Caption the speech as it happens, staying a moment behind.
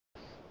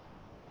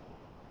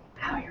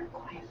there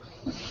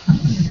quietly.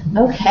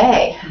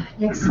 Okay,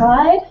 next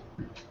slide.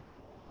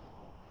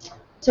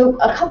 So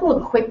a couple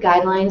of quick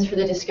guidelines for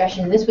the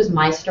discussion. This was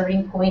my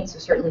starting point, so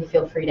certainly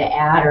feel free to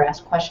add or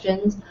ask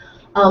questions.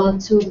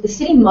 So the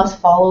city must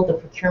follow the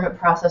procurement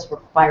process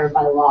required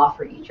by law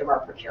for each of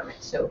our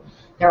procurements. So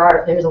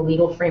there's a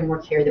legal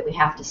framework here that we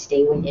have to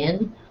stay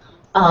within.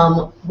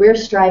 We're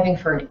striving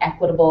for an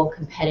equitable,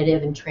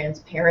 competitive, and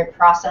transparent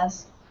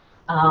process.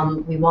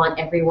 We want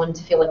everyone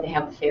to feel like they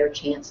have a fair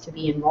chance to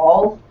be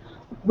involved.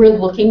 We're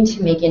looking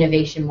to make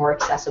innovation more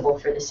accessible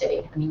for the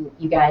city. I mean,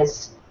 you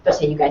guys, let's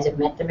say you guys have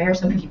met the mayor,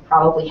 some of you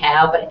probably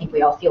have, but I think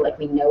we all feel like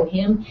we know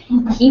him.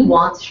 He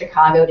wants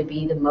Chicago to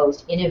be the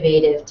most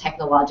innovative,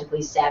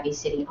 technologically savvy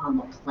city on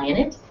the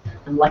planet.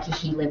 I'm lucky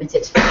he limits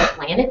it to the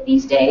planet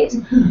these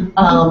days.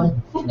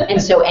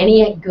 And so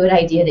any good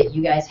idea that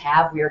you guys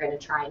have, we are going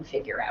to try and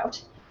figure out.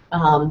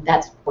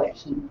 That's what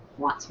he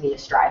wants me to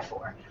strive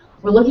for.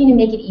 We're looking to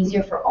make it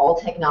easier for all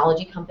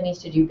technology companies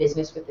to do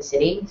business with the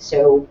city.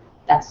 So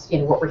that's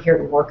what we're here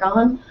to work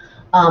on.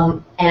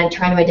 And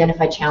trying to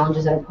identify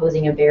challenges that are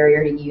posing a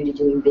barrier to you to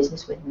doing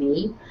business with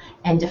me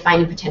and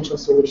defining potential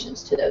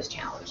solutions to those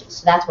challenges.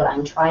 So that's what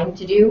I'm trying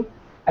to do.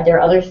 Are there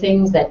other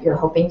things that you're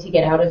hoping to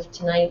get out of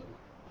tonight?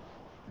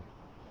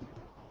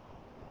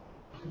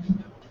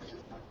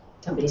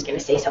 Somebody's going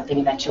to say something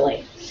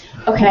eventually.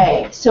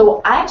 Okay,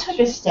 so I took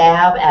a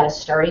stab at a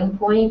starting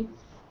point.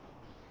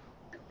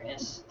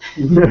 Chris.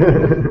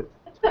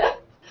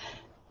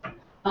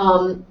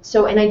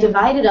 And I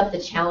divided up the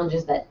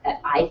challenges that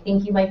I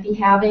think you might be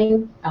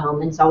having.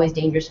 And it's always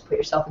dangerous to put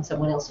yourself in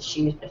someone else's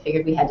shoes, but I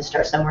figured we had to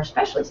start somewhere,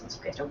 especially since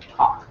you guys don't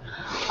talk.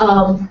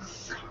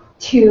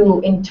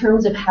 In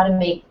terms of how to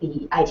make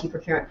the IT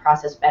procurement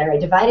process better, I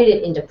divided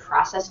it into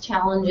process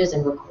challenges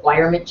and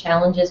requirement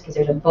challenges because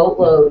there's a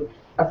boatload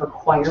of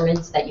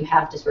requirements that you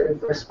have to sort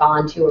of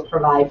respond to or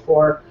provide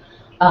for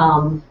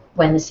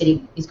when the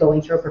city is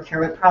going through a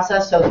procurement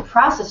process. So the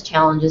process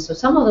challenges, so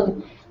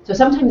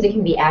sometimes it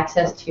can be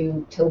access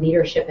to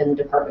leadership in the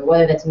department,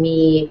 whether that's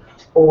me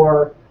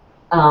or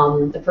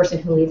the person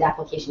who leads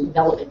application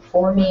development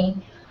for me.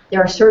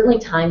 There are certainly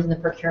times in the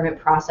procurement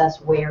process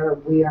where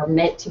we are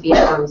meant to be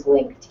at arm's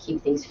length to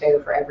keep things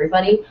fair for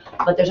everybody,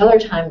 but there's other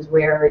times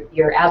where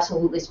you're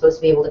absolutely supposed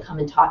to be able to come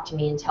and talk to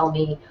me and tell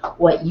me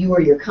what you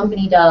or your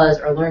company does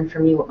or learn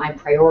from me what my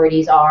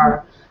priorities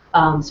are.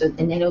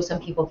 And I know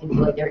some people can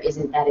feel like there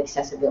isn't that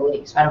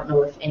accessibility, so I don't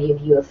know if any of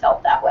you have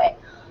felt that way.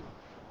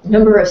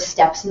 Number of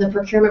steps in the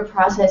procurement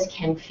process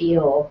can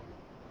feel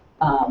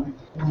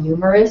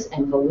numerous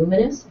and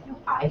voluminous. I know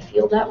I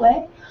feel that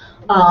way.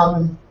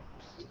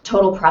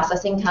 Total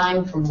processing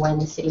time from when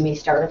the city may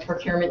start a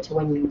procurement to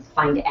when you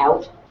find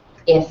out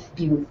if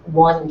you,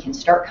 one, can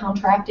start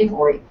contracting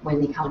or when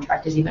the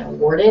contract is even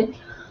awarded.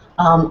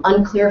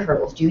 Unclear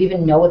hurdles. Do you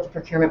even know what the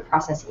procurement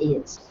process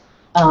is?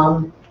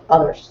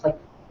 Others, like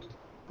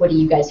what do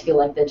you guys feel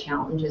like the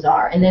challenges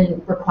are? And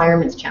then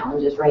requirements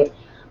challenges, right?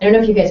 I don't know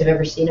if you guys have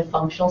ever seen a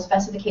functional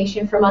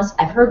specification from us.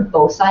 I've heard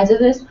both sides of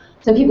this.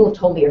 Some people have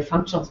told me your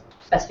functional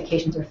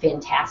specifications are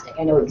fantastic.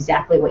 I know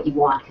exactly what you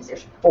want because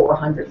there's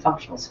 400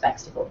 functional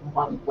specs to build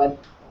one web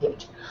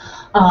page.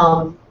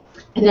 And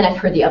then I've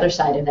heard the other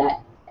side of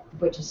that,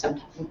 which is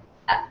sometimes,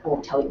 I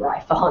won't tell you where I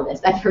fall on this.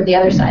 I've heard the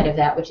other side of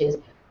that, which is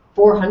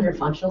 400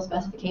 functional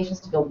specifications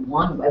to build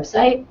one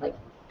website. Like,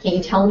 can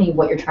you tell me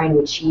what you're trying to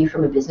achieve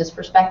from a business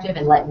perspective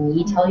and let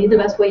me tell you the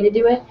best way to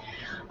do it?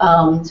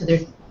 So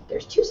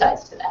there's two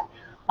sides to that.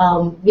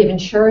 We have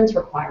insurance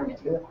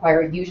requirements. We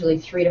require usually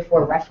 3 to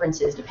 4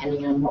 references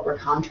depending on what we're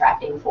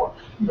contracting for.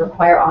 We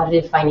require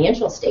audited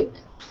financial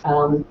statement.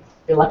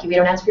 You're lucky we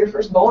don't ask for your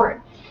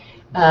firstborn.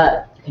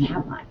 You can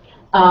have mine.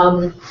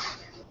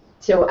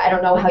 So I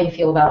don't know how you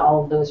feel about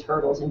all of those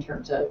hurdles in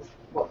terms of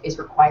what is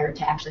required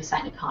to actually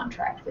sign a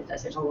contract with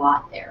us. There's a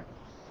lot there.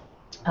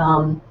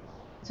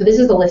 So this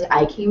is the list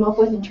I came up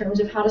with in terms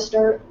of how to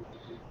start.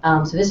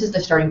 So this is the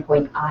starting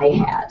point I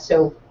had.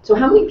 So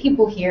how many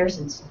people here,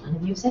 since none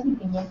of you have said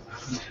anything yet,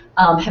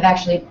 have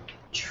actually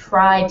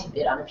tried to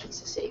bid on a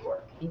piece of city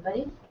work?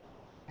 Anybody?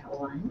 Got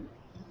one,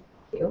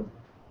 two.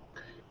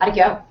 How'd it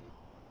go?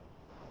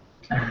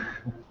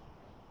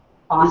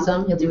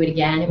 Awesome. You'll do it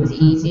again. It was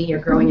easy. You're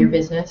growing your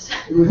business.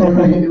 It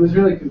was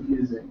really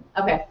confusing.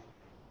 Okay.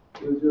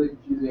 It was really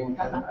confusing.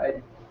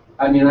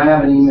 I mean, I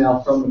have an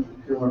email from the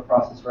procurement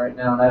process right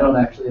now, and I don't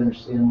actually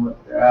understand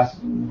what they're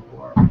asking me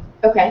for.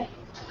 Okay.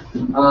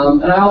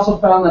 And I also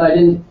found that I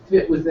didn't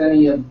fit with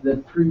any of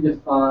the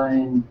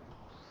predefined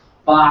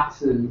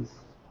boxes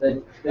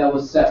that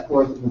was set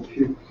forth in the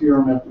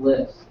procurement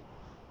list.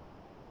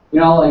 You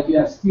know, like you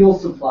have steel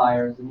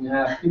suppliers and you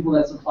have people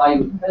that supply you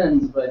with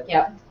pens, but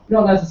yep. You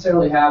don't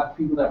necessarily have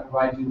people that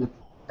provide you with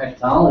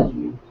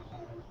technology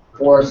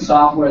or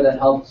software that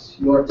helps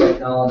your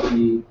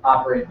technology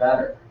operate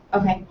better.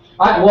 Okay.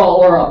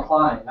 Or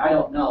applying. I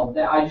don't know.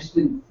 I just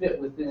didn't fit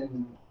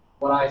within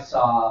what I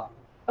saw.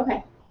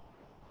 Okay.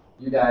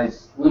 You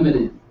guys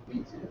limited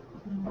me to.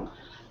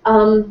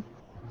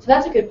 So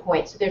that's a good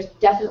point. So there's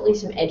definitely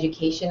some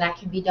education that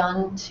can be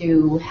done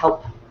to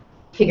help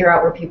figure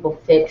out where people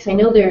fit. Because I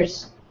know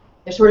there's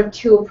there's sort of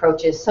two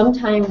approaches.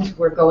 Sometimes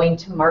we're going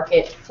to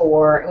market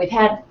for, and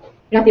you're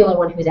not the only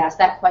one who's asked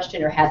that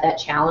question or had that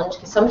challenge,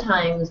 because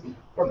sometimes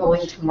we're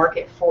going to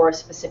market for a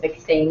specific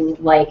thing,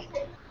 like,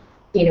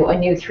 a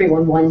new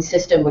 311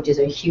 system, which is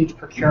a huge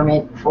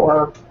procurement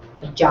for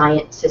a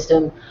giant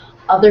system.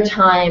 Other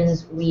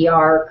times we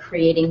are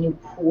creating new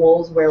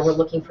pools where we're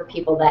looking for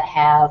people that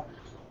have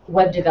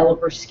web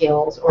developer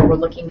skills, or we're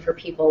looking for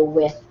people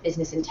with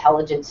business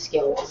intelligence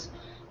skills.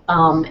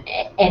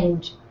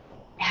 And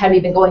had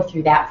we been going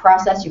through that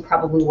process, you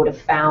probably would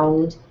have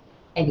found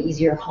an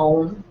easier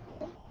home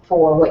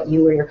for what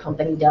you or your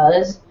company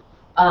does.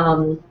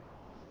 And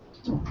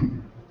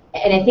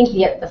I think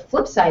the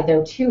flip side,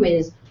 though, too,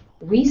 is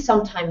we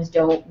sometimes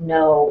don't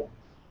know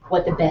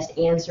what the best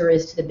answer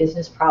is to the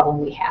business problem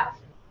we have.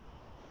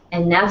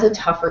 And that's a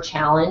tougher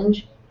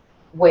challenge,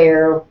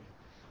 where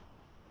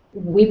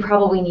we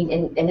probably need,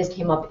 and this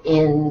came up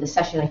in the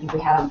session I think we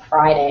had on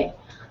Friday,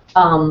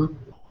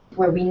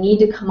 where we need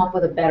to come up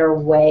with a better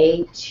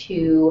way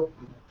to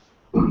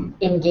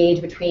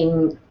engage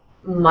between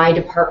my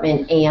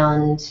department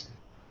and,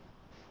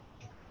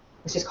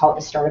 let's just call it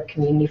the startup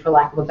community, for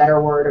lack of a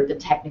better word, or the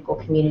technical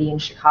community in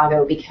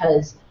Chicago,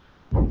 because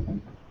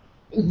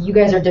you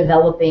guys are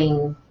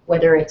developing,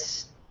 whether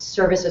it's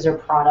services or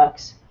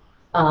products,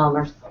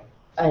 or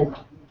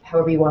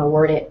however you want to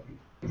word it,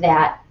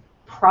 that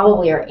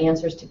probably are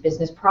answers to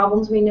business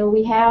problems we know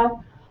we have,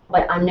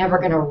 but I'm never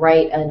going to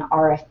write an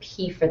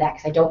RFP for that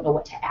because I don't know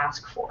what to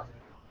ask for,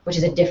 which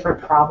is a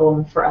different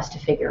problem for us to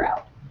figure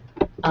out.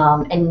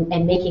 And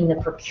making the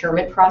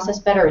procurement process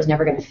better is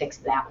never going to fix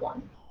that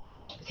one,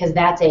 because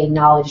that's a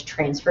knowledge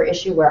transfer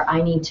issue where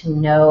I need to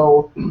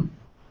know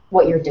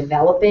what you're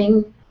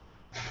developing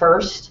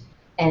first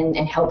and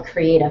help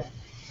create a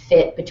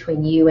fit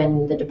between you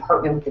and the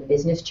department with the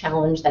business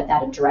challenge that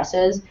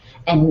addresses,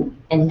 and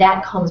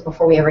that comes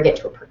before we ever get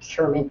to a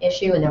procurement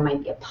issue, and there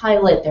might be a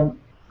pilot,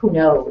 who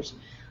knows,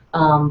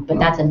 but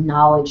that's a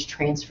knowledge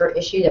transfer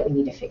issue that we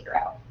need to figure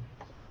out.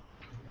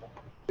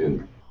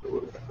 And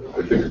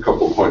I think a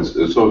couple of points.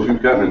 So if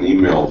you've gotten an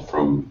email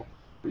from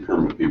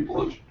procurement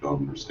people that you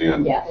don't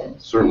understand,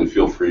 certainly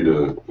feel free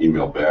to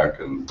email back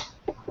and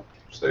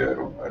say I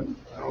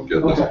don't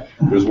get this. Okay.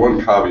 There's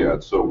one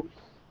caveat. So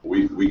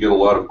we get a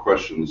lot of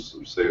questions.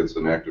 Say it's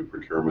an active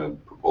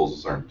procurement,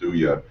 proposals aren't due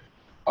yet.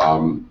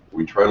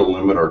 We try to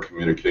limit our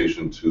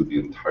communication to the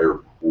entire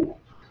pool.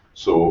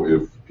 So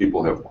if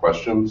people have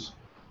questions,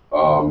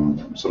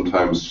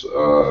 sometimes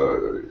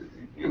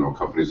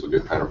companies will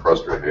get kind of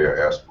frustrated. Hey,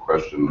 I asked a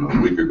question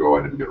a week ago,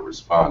 I didn't get a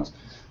response.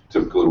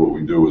 Typically what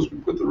we do is we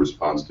put the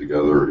response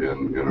together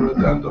in an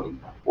addendum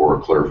or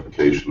a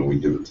clarification, and we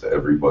give it to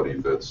everybody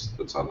that's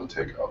on the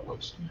takeout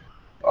list.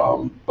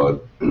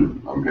 But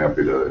I'm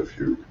happy to, if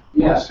you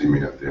want to see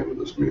me at the end of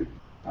this meeting.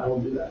 I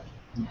will do that.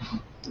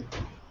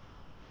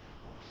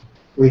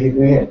 We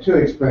had two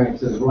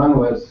experiences. One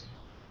was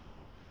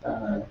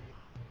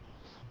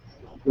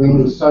we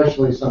knew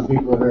socially some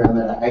people who were in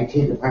the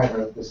IT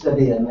department of the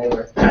city, and they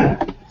were,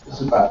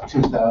 this is about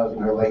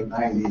 2000 or late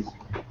 90s,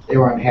 they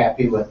weren't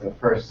happy with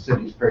the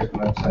city's first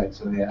website,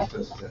 so they asked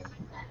us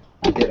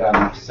to get on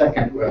the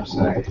second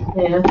website.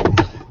 Yeah.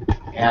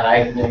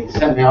 And they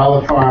sent me all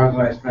the forms,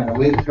 and I spent a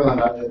week filling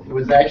out. It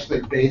was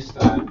actually based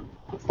on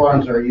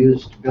forms that are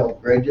used to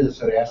build bridges,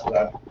 so they asked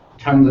about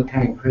tons of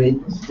concrete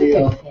and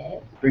steel,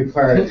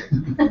 required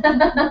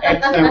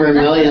X number of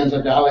millions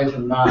of dollars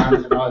in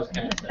bonds and all this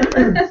kind of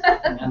stuff.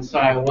 And so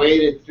I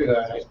waited through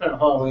I spent a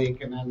whole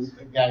week, and then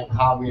the guy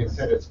called me and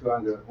said it's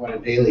going to one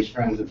of Daly's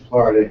friends in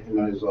Florida. You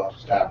might as well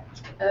stop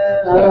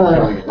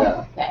filling it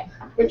out,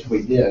 which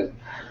we did.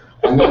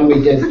 And then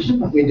we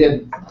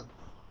did,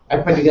 I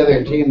put together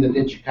a team that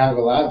did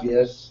Chicago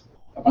Obvious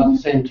about the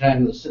same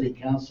time the city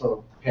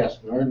council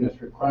passed an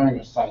ordinance requiring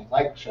a site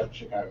like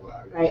Chicago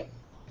Obvious. Right.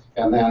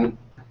 And then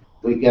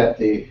we got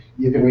you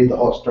can read the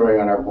whole story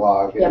on our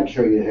blog, and I'm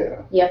sure you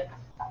have. Yep.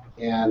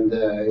 And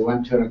I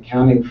went to an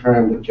accounting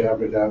firm that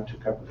jobbed it out to a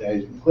couple of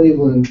guys in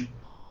Cleveland,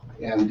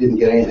 and didn't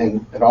get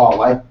anything at all,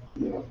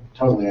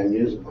 totally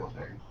unusable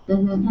thing.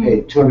 Mm-hmm.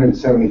 Paid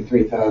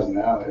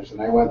 $273,000,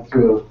 and I went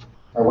through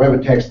our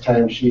WebEx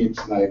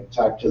timesheets, and I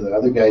talked to the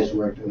other guys who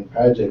worked on the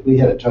project. We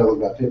had a total of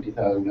about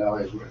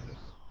 $50,000 worth of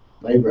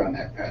labor on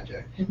that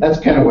project. Mm-hmm. That's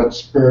kind of what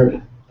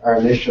spurred our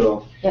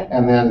initial,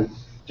 and then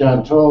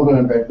John Tolman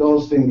and Brett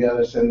Goldstein got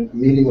us in a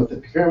meeting with the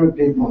procurement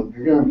people, and the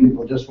procurement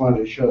people just wanted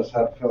to show us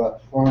how to fill out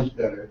the forms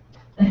better.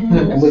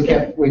 And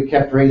we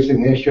kept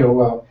raising the issue,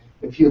 well,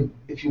 if you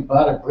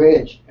bought a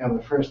bridge and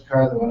the first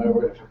car that went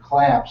over it, if it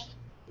collapsed,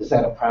 is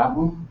that a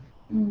problem?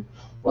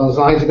 Well, as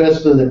long as it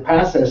goes through the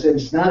process,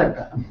 it's not a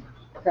problem.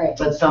 Right.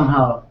 But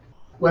somehow,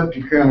 web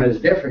procurement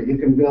is different. You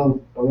can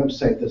build a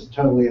website that's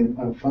totally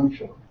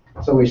unfunctional.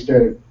 So we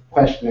started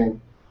questioning,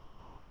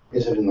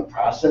 is it in the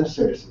process,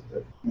 or is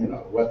it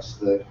what's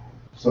the,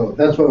 so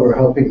that's what we're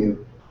hoping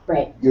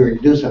you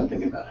do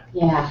something about it.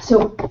 Yeah,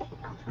 so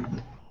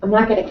I'm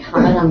not going to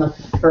comment on the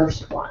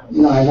first one.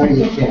 No, I know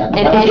you can't.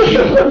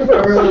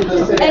 Everyone's going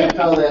to sit and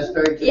tell that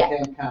story, you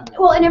can't comment.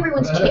 Well, and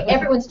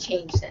everyone's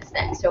changed since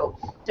then. So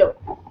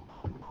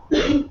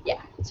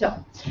Yeah. So,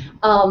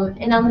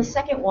 and on the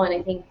second one,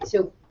 I think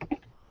so.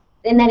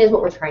 And that is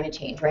what we're trying to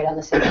change, right? On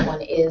the second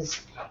one is,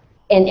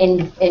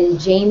 and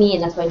Jamie,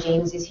 and that's why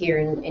James is here,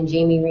 and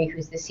Jamie Ree,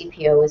 who's the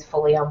CPO, is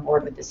fully on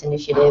board with this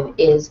initiative.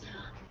 Is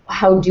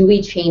how do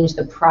we change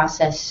the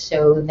process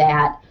so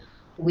that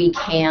we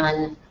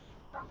can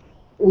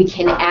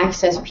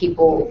access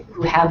people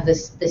who have the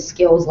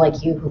skills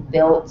like you, who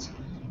built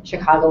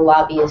Chicago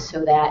lobbyists,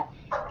 so that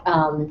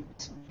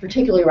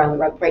particularly around the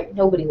web, right?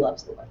 Nobody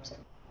loves the website.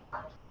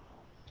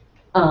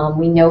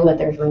 We know that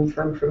there's room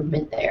for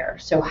improvement there.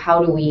 So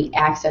how do we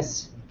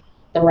access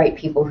the right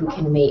people who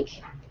can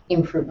make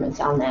improvements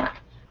on that?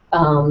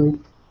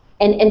 And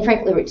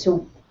frankly,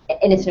 so,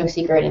 and it's no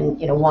secret, and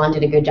Juan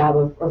did a good job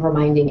of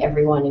reminding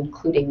everyone,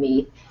 including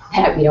me,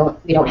 that we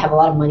don't have a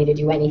lot of money to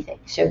do anything.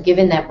 So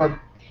given that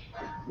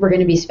we're going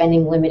to be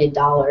spending limited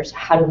dollars,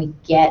 how do we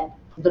get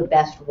the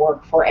best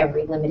work for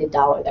every limited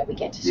dollar that we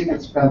get to spend? You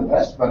can spend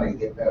less money to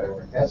get better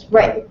work. That's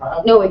right. The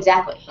problem. No,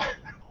 exactly.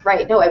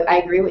 Right. No, I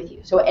agree with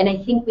you. So, and I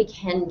think we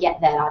can get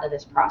that out of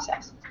this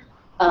process.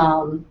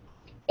 And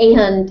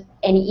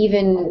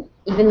even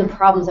the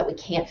problems that we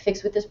can't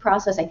fix with this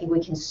process, I think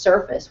we can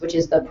surface, which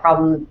is the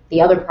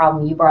other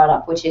problem you brought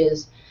up, which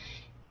is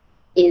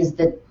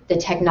the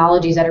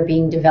technologies that are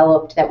being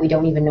developed that we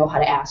don't even know how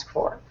to ask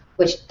for,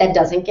 which that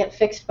doesn't get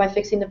fixed by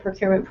fixing the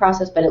procurement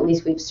process, but at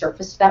least we've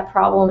surfaced that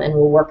problem, and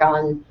we'll work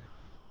on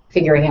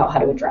figuring out how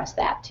to address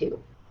that too.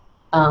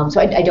 So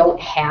I don't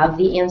have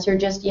the answer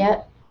just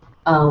yet.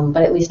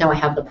 But at least now I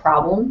have the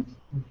problem,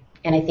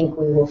 and I think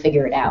we will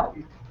figure it out.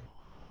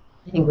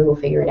 And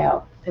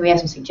we have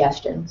some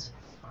suggestions.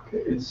 Okay.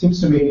 It seems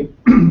to me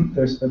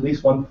there's at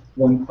least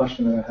one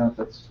question that I have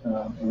that's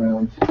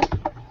around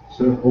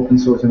sort of open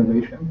source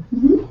innovation.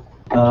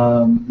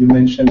 Mm-hmm. You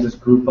mentioned this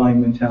group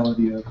buying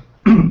mentality of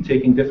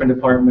taking different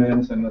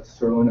departments and let's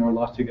throw in our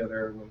lot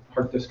together with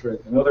Park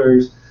District and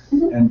others,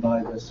 mm-hmm. and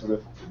buy this sort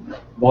of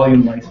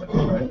volume license,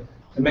 right?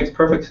 It makes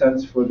perfect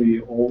sense for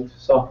the old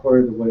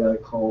software, the way I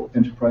call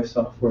enterprise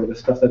software, the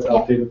stuff that's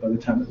outdated by the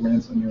time it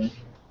lands on your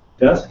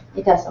desk.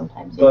 It does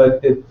sometimes.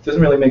 But it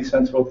doesn't really make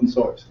sense for open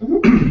source.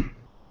 Mm-hmm.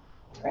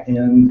 Right.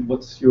 And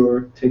what's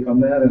your take on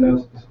that?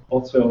 And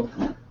also,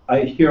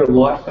 I hear a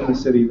lot from the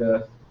city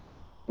that,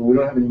 well, we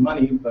don't have any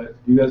money, but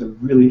you guys are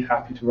really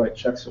happy to write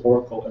checks to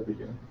Oracle every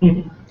year.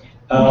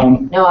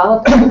 No,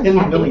 I'll in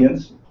the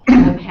millions.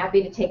 I'm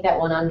happy to take that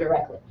one on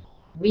directly.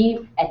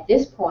 At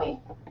this point,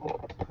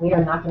 we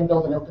are not going to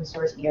build an open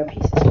source ERP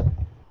system,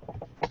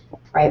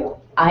 right?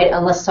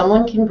 Unless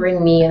someone can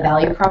bring me a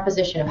value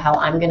proposition of how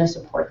I'm going to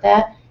support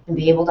that and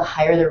be able to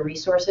hire the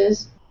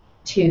resources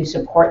to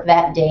support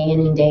that day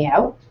in and day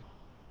out,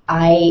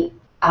 I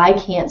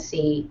can't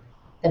see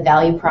the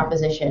value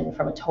proposition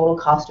from a total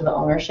cost of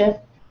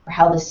ownership or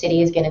how the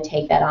city is going to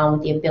take that on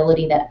with the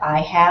ability that I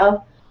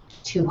have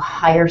to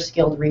hire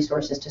skilled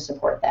resources to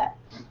support that.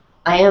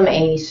 I am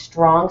a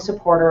strong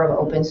supporter of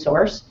open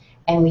source,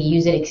 and we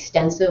use it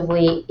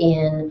extensively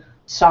in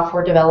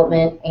software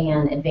development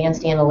and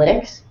advanced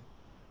analytics,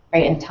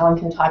 right? And Tom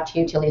can talk to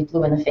you till he's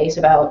blue in the face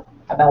about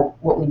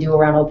what we do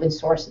around open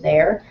source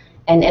there.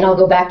 And I'll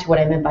go back to what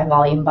I meant by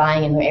volume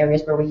buying and the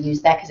areas where we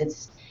use that, because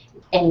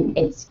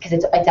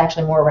it's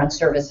actually more around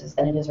services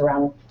than it is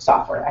around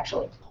software,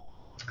 actually.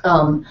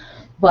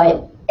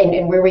 But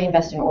where we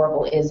invest in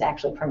Oracle is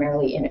actually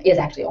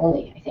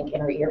only, I think,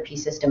 in our ERP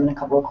system and a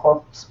couple of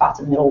core spots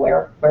of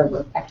middleware where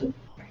we're actually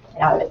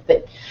out of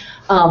it.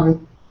 But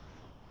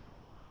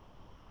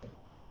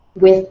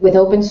with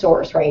open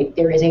source, right,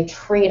 there is a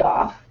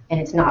trade-off, and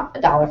it's not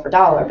a dollar for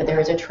dollar, but there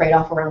is a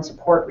trade-off around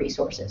support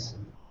resources,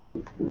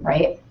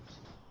 right?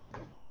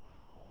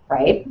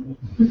 Right?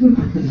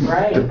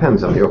 Right.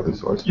 Depends on the open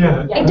source.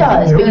 Yeah. It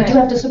does, but you do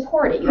have to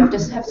support it. You have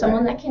to have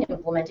someone that can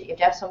implement it. You have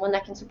to have someone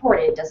that can support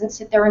it. It doesn't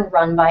sit there and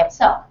run by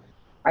itself,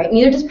 right?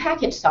 Neither does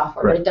packaged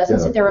software, but it doesn't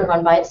sit there and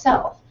run by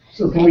itself.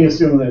 So can we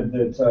assume that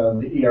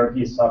the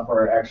ERP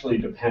software actually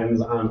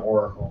depends on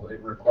Oracle?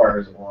 It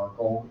requires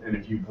Oracle, and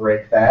if you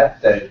break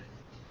that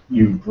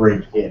you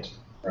break it,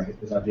 right?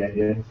 Is that the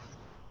idea?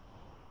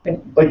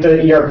 Like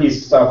the ERP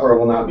software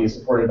will not be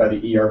supported by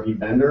the ERP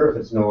vendor if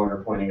it's no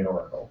longer pointing at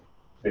Oracle.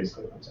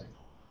 Basically what I'm saying.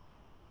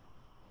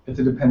 It's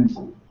a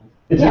dependency.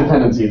 It's a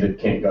dependency that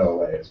can't go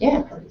away, is what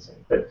I'm trying to say.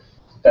 But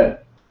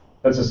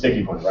that's a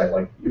sticky point, right?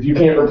 Like, if you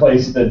can't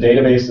replace the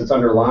database that's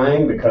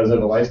underlying because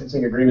of a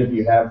licensing agreement that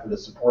you have for the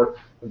support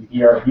of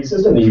the ERP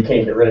system, then you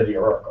can't get rid of the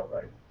Oracle,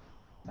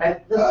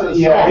 right?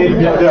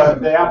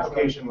 The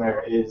application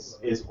layer is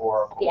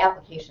Oracle. The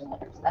application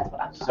layer, that's what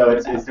I'm talking so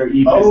about. it's their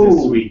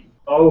e-business suite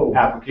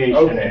application.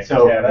 Okay. And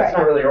so that's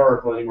not really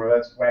Oracle anymore.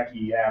 That's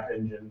wacky app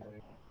engine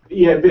thing.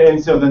 Yeah,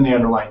 and so then the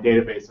underlying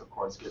database, of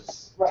course,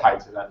 gets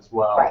tied to that as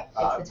well,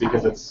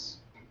 because it's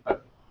a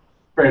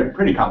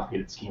pretty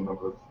complicated schema,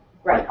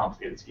 quite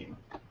complicated schema.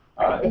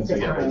 It's the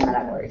time that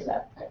I'm worried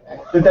about.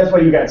 But that's why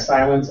you got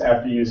silence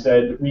after you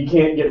said we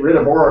can't get rid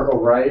of Oracle,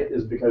 right?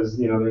 Is because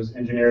there's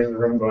engineers in the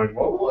room going,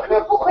 well, what?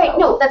 Right?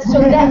 No, that's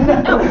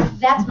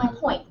my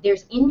point.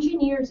 There's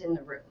engineers in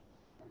the room,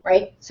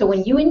 right? So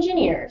when you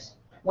engineers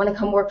want to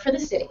come work for the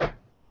city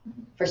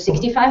for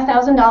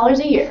 $65,000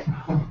 a year.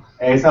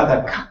 Hey, it's not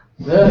that bad.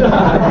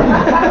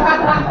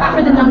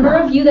 For the number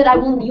of you that I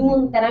will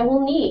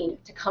need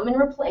to come and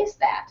replace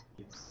that,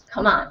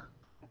 come on,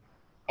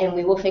 and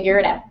we will figure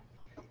it out.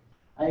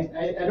 I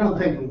don't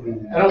think.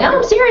 No,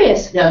 I'm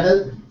serious.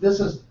 Yeah,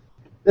 this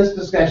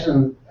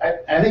discussion.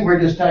 I think we're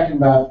just talking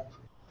about,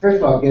 first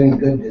of all, getting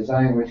good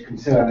design, which can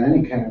sit on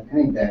any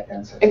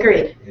back-end system.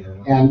 Agreed.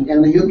 And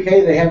in the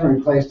UK, they haven't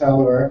replaced all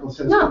their Oracle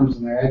systems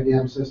and their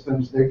IBM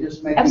systems. They're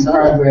just making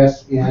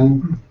progress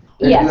in.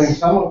 They're doing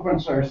some open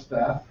source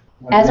stuff.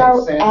 As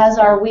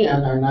are we.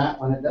 And they're not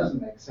when it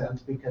doesn't make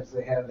sense because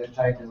they're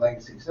tied to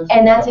legacy systems.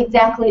 And that's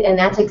exactly what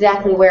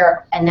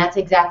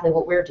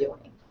we're doing.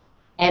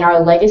 And our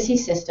legacy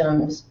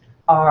systems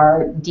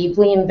are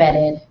deeply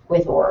embedded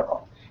with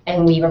Oracle.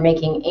 And we are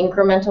making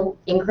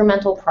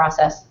incremental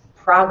progress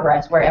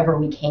wherever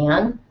we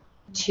can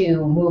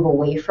to move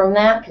away from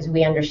that because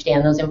we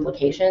understand those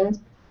implications.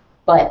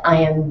 But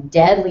I am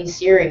deadly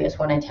serious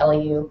when I tell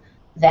you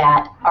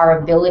that our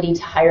ability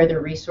to hire the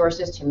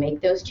resources to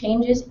make those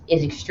changes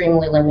is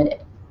extremely limited.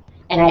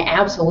 And I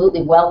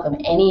absolutely welcome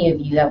any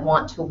of you that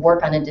want to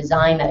work on a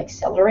design that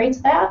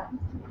accelerates that,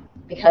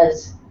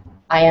 because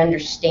I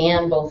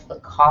understand both the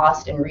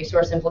cost and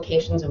resource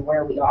implications of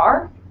where we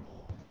are,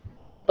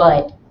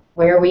 but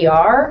where we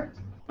are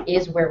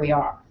is where we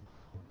are,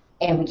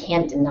 and we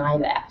can't deny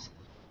that.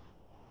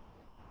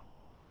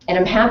 And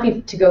I'm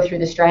happy to go through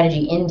the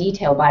strategy in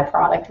detail by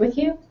product with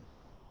you,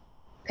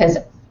 because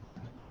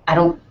I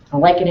don't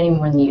like it any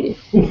more than you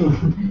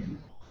do,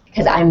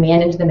 because I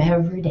manage them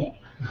every day.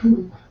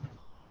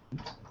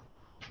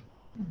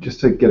 Just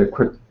to get a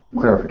quick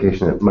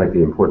clarification that might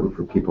be important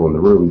for people in the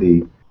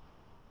room,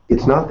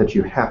 it's not that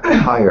you have to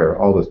hire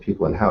all those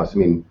people in-house. I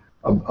mean,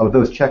 of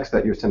those checks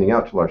that you're sending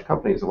out to large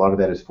companies, a lot of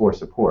that is for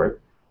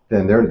support.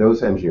 Then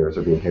those engineers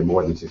are being paid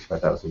more than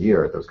 $65,000 a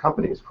year at those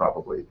companies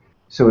probably.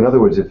 So in other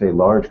words, if a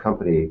large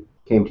company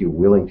came to you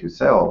willing to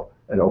sell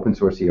an open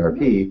source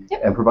ERP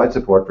and provide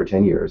support for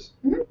 10 years,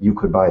 you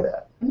could buy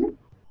that.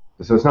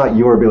 So it's not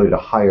your ability to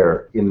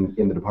hire in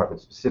the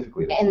department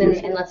specifically. And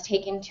let's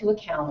take into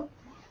account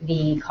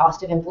the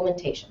cost of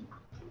implementation.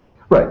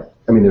 Right.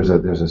 I mean, there's a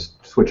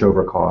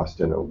switchover cost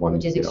and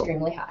which is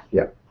extremely high.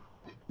 Yeah.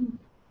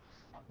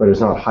 But it's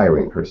not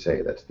hiring per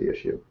se that's the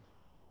issue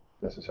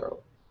necessarily.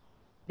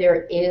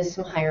 There is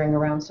some hiring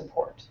around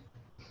support.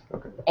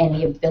 Okay. And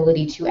the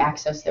ability to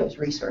access those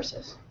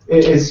resources.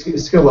 It's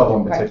skill level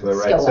in particular,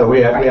 right? So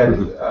we don't want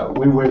to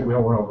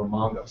over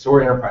Mongo. So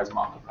we're enterprise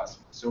Mongo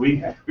customers. So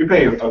we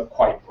pay a good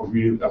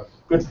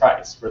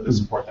price for the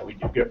support that we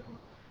do get from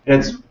them. And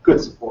it's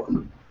good support.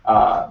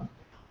 But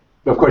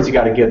of course, you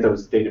got to get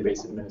those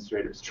database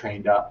administrators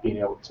trained up, being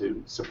able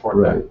to support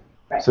that.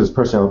 Right. So it's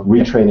personnel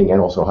retraining and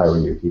also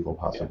hiring new people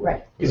possibly.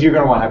 Right. Because you're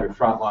going to want to have your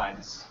front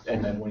lines,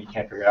 and then when you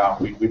can't figure it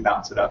out, we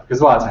bounce it up. Because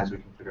a lot of times we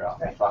can figure out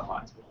the front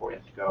lines before we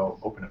have to go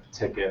open up a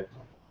ticket.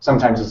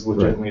 Sometimes it's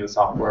legitimately the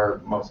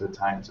software. Most of the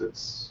times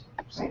it's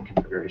some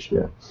configuration.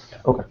 Yeah.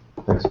 Okay.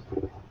 Thanks.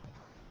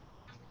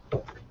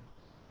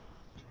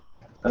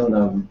 I don't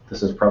know.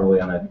 This is probably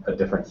on a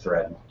different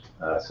thread.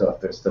 So if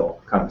there's still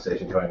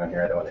conversation going on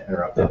here, I don't want to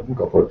interrupt it.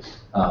 Go for it.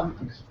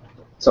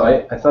 So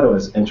I thought it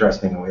was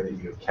interesting the way that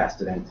you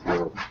cast it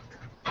into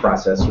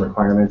process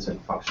requirements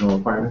and functional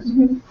requirements.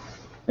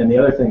 And the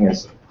other thing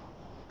is,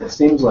 it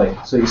seems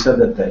like, so you said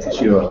that the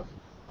issue of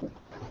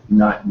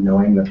not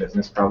knowing the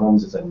business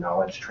problems is a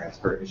knowledge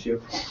transfer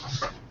issue.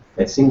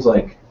 It seems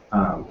like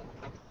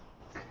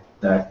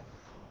that,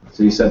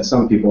 so you said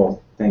some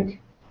people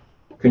think,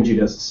 couldn't you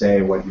just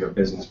say what your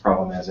business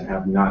problem is and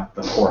have not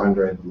the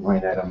 400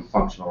 line item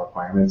functional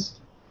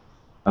requirements?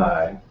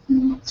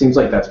 Seems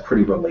like that's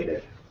pretty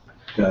related.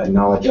 The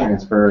knowledge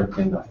transfer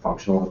and the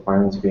functional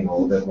requirements being a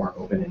little bit more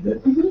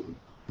open-ended.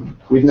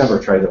 We've never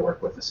tried to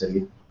work with the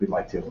city. We'd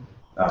like to.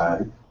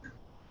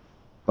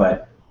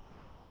 But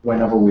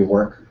whenever we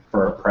work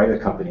for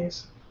private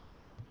companies,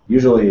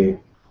 usually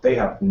they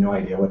have no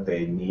idea what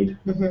they need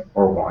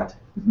or want.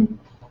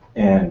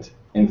 And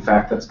in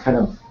fact, that's kind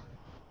of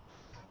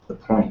the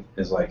point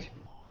is like,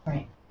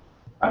 I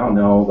don't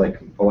know,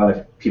 like a lot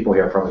of people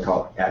here probably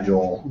call it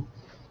agile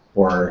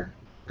or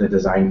the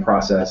design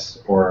process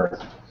or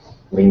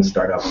lean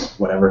startup,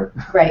 whatever.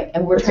 Right,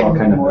 and we're it's trying all to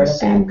kind do of more the of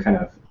same that. kind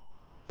of,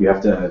 you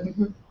have to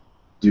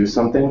do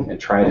something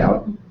and try it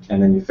out,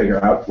 and then you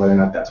figure out whether or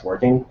not that's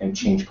working and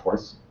change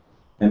course.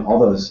 And all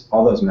those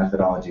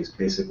methodologies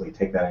basically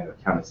take that into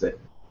account, is that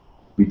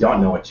we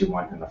don't know what you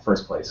want in the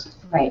first place.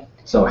 Right.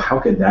 So how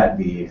could that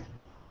be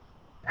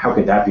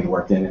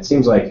worked in? It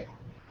seems like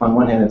on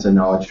one hand it's a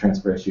knowledge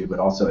transfer issue, but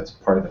also it's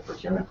part of the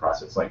procurement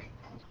process. Like,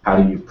 how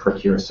do you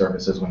procure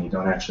services when you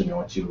don't actually know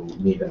what you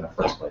need in the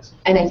first place?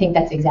 And I think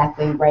that's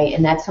exactly right.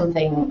 And that's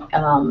something,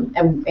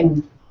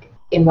 and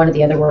in one of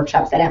the other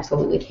workshops that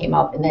absolutely came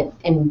up, and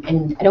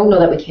I don't know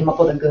that we came up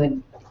with a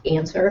good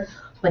answer,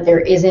 but there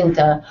isn't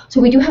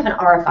so we do have an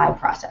RFI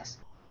process,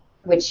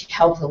 which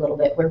helps a little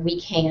bit, where we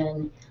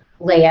can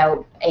lay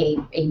out a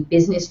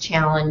business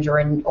challenge or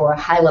a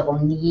high-level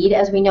need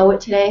as we know it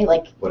today.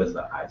 Like, what does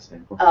the I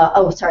stand for?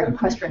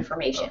 Request for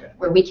information, Okay.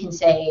 where we can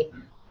say,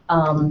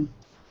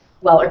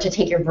 or to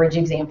take your bridge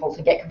example,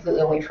 to get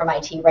completely away from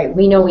IT, right?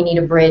 We know we need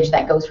a bridge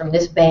that goes from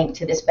this bank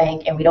to this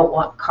bank, and we don't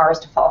want cars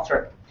to fall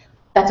through.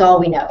 That's all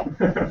we know,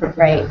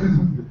 right?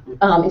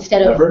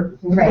 Instead of Ever?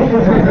 right,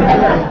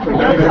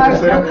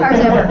 no cars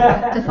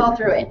ever to fall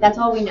through it. That's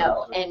all we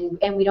know,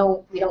 and we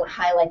don't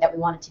highlight that we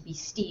want it to be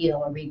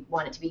steel, or we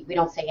want it to be. We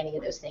don't say any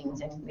of those things,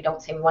 and we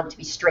don't say we want it to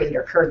be straight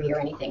or curvy or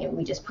anything, and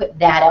we just put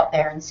that out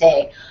there and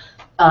say,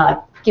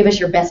 give us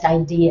your best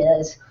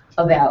ideas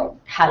about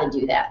how to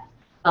do that.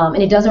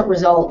 And it doesn't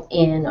result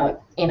in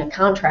a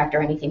contract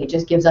or anything. It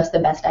just gives us the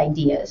best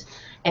ideas.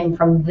 And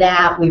from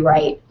that, we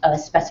write a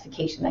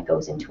specification that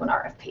goes into an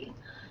RFP.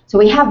 So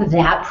we have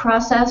that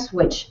process,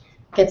 which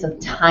gets a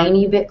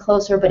tiny bit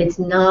closer, but it's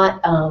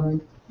not,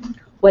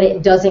 what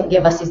it doesn't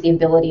give us is the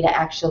ability to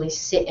actually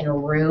sit in a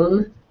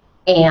room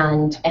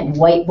and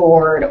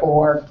whiteboard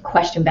or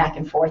question back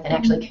and forth and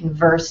actually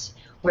converse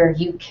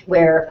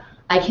where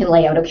I can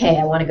lay out, okay,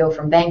 I want to go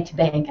from bank to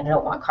bank and I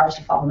don't want cars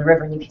to fall in the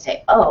river. And you can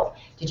say, oh,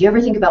 did you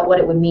ever think about what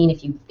it would mean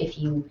if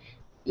you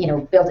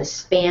build a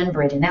span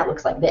bridge and that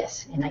looks like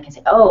this? And I can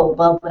say, oh,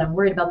 well, but I'm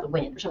worried about the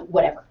wind or something,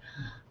 whatever.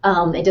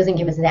 It doesn't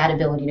give us that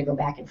ability to go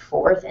back and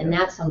forth. And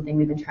that's something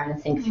we've been trying to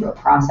think through a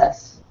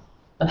process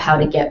of how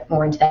to get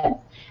more into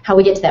that, how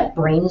we get to that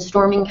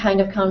brainstorming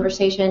kind of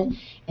conversation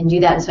and do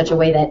that in such a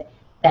way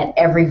that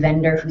every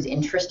vendor who's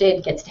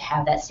interested gets to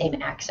have that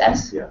same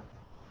access. Yeah.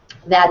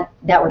 That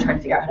we're trying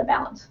to figure out how to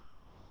balance.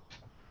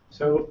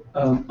 So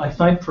I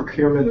find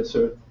procurement is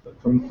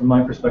from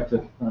my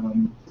perspective,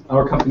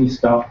 our company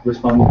stopped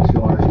responding to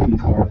RFPs,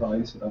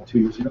 RFIs about 2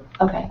 years ago.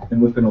 Okay.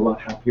 And we've been a lot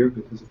happier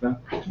because of that.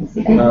 I can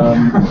see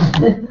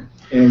that.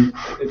 And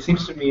it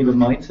seems to me the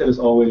mindset is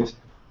always,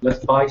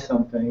 let's buy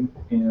something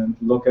and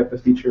look at the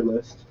feature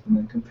list and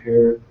then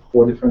compare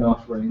 4 different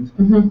offerings,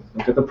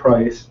 look at the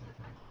price,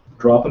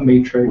 drop a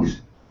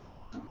matrix,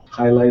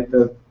 highlight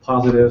the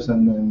positives,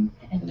 and then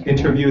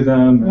interview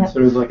them, and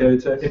sort of like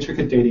it's an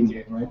intricate dating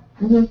game, right?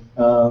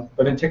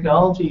 But in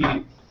technology,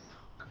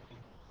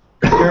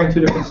 comparing 2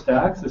 different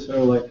stacks is sort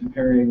of like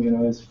comparing,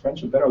 is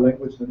French a better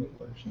language than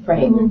English?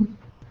 Right.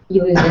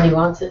 You lose the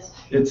nuances.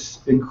 It's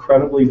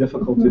incredibly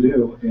difficult to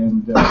do,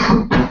 and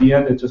at the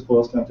end, it just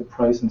boils down to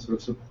price and sort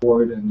of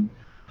support and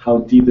how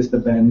deep is the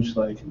bench,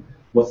 like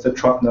what's the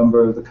truck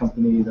number of the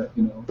company that,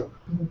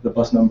 the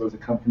bus number of the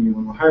company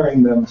when we're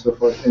hiring them and so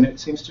forth. And it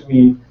seems to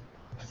me,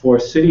 for a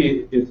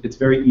city, it's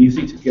very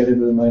easy to get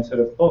into the mindset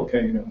of,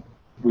 okay,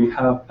 we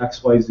have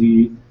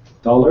XYZ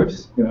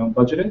dollars,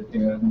 budgeted,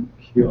 and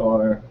here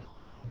are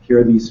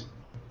these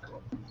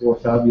 4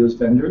 fabulous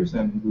vendors,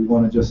 and we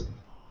want to just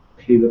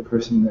pay the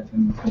person that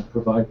can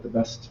provide the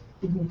best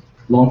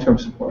long-term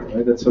support,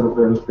 right? That's sort of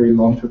very, very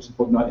long-term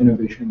support, not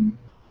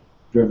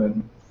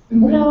innovation-driven.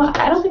 No,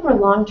 I don't think we're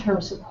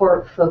long-term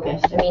support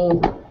focused. I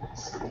mean,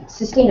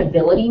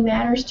 sustainability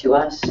matters to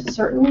us,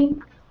 certainly,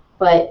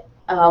 but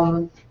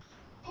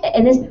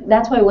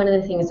that's why one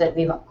of the things that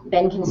we've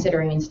been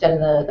considering instead of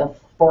the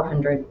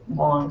 400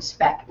 long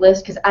spec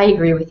list, because I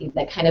agree with you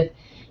that kind of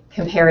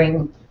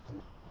comparing,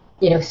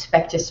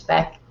 spec to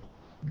spec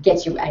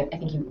gets you, I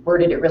think you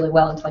worded it really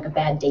well, into like a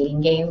bad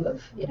dating game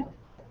of,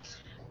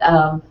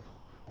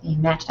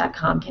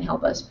 Match.com can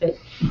help us, but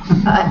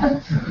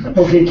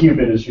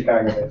OkCupid is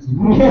Chicago-based.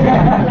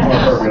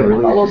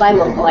 We'll buy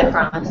local, I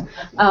promise.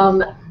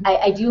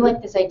 I do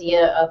like this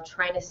idea of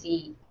trying to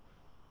see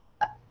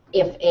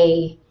if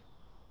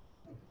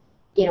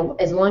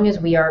as long as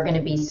we are going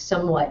to be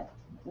somewhat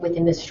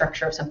within the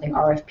structure of something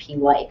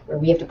RFP-like, where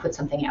we have to put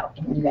something out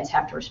and you guys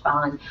have to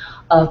respond,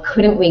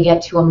 couldn't we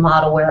get to a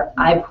model where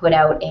I put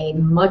out a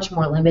much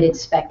more limited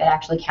spec that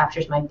actually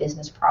captures my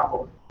business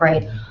problem,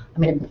 right?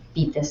 I'm going to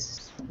beat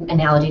this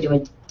analogy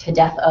to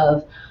death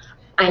of,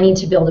 I need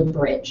to build a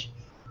bridge.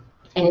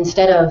 And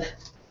instead of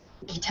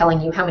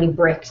telling you how many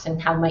bricks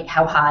and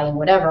how high and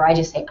whatever, I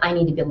just say, I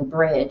need to build a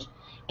bridge.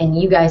 And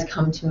you guys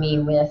come to me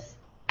with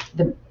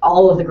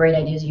all of the great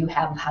ideas you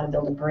have of how to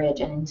build a bridge.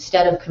 And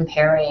instead of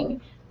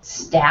comparing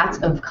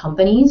stats of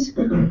companies,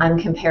 I'm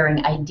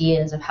comparing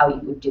ideas of how you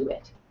would do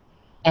it.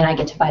 And I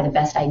get to buy the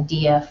best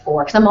idea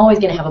because I'm always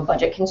going to have a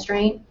budget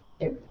constraint.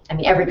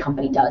 Every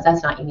company does.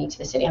 That's not unique to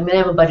the city. I'm going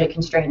to have a budget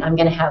constraint. I'm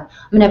going to have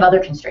other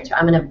constraints.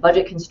 I'm going to have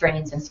budget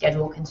constraints and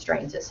schedule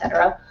constraints,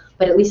 etc.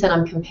 But at least then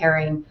I'm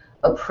comparing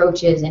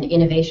approaches and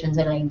innovations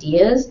and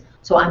ideas.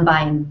 So I'm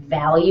buying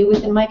value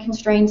within my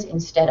constraints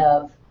instead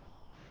of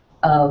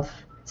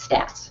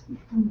stats.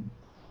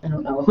 I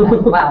don't know.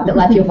 That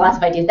left you with lots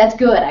of ideas. That's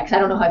good, because I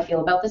don't know how I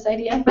feel about this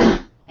idea.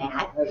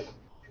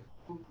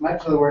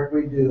 Much of the work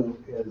we do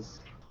is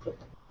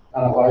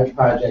on a large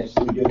projects.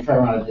 We do try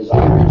around a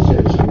design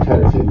research and try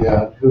to figure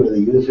out who are the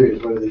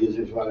users, what do the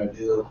users want to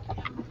do,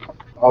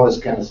 all this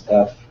kind of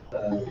stuff.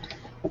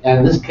 And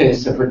in this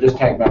case, if we're just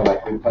talking about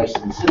like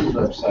replacing the city's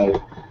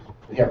website,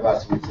 we have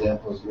lots of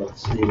examples of what the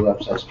city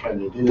website's trying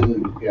to do.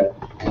 You've got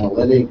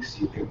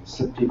analytics, you can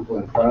sit people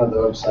in front of the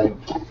website,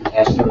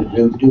 ask them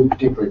to do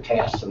particular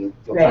tasks, and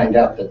you'll find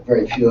out that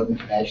very few of them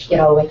can actually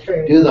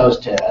do those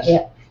tasks.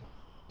 Yeah.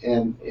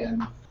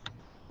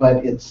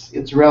 But it's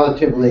a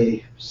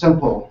relatively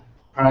simple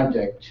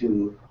project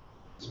to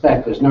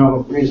spec. There's no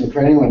reason for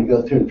anyone to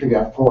go through and figure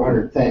out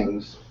 400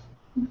 things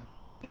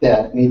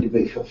that need to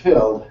be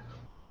fulfilled,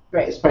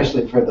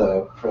 especially for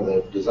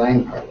the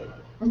design part of it.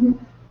 Mm-hmm.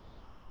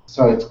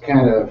 So it's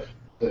kind of,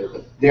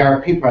 the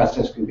RFP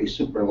process can be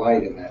super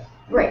light in that.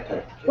 Right.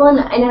 Well,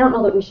 and I don't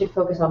know that we should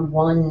focus on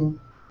one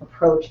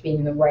approach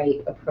being the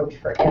right approach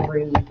for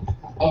every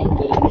end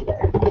game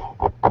either.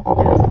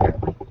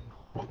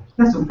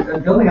 Yeah, so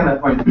building on that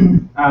point,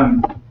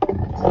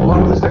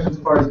 one of the discussions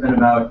so far has been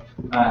about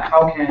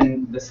how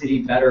can the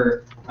city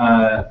better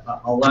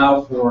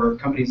allow for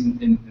companies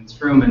in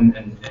this room and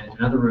in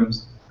other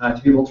rooms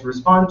to be able to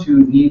respond to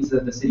needs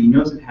that the city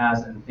knows it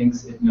has and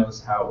thinks it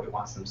knows how it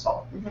wants them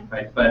solved,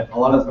 right? But a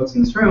lot of the folks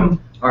in this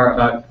room are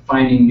about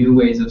finding new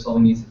ways of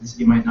solving needs that the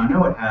city might not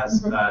know it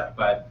has, but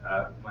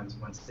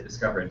once they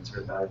discover it, it's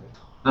sort of valuable.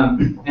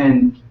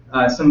 And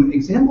some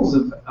examples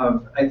of,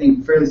 I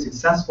think, fairly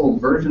successful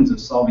versions of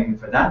solving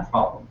for that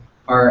problem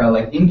are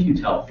like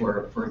InQtel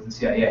for the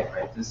CIA,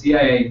 right? The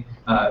CIA,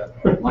 a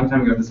long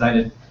time ago,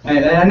 decided,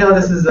 and I know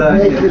this is...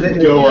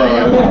 Go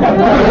on.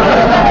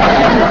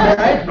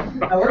 Right?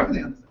 I work with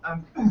them.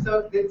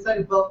 So they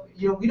decided, well,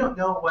 we don't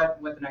know what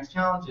the next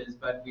challenge is,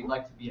 but we'd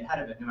like to be ahead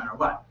of it no matter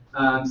what.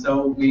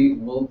 So we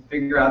will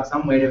figure out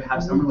some way to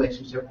have some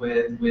relationship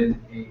with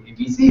a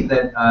VC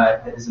that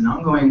is an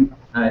ongoing,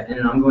 in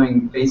an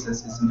ongoing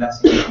basis, is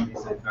investing in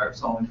companies that are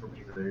solving for a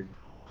particular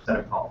set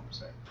of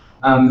problems. Right?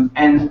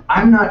 And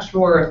I'm not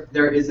sure if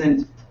there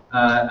isn't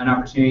an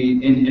opportunity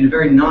in a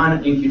very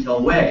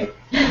non-InQtel way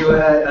to do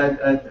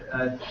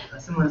a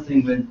similar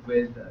thing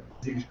with the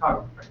city of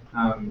Chicago.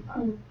 Right?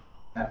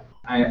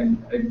 I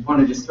want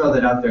to just throw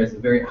that out there as a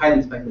very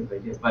highly speculative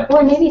idea. But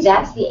well, maybe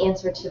that's the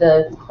answer to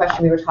the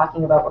question we were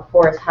talking about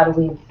before: is how do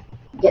we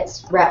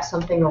wrap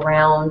something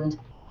around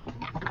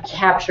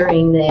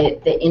capturing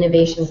the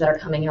innovations that are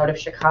coming out of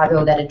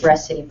Chicago that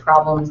address city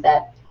problems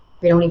that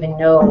we don't even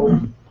know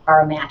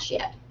are a match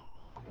yet,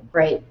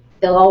 right?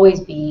 There'll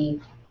always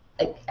be,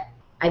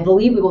 I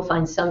believe we will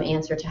find some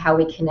answer to how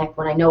we connect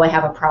when I know I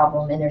have a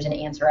problem and there's an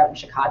answer out in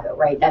Chicago,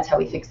 right? That's how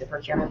we fix the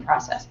procurement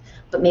process.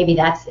 But maybe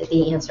that's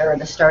the answer or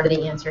the start of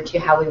the answer to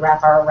how we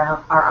wrap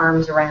our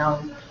arms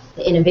around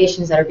the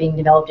innovations that are being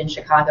developed in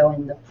Chicago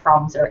and the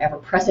problems that are ever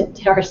present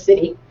in our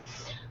city,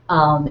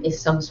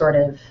 is some sort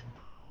of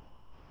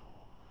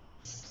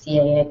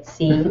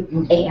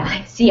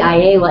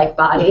CIA-like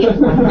body.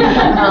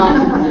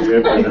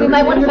 We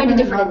might want to find a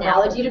different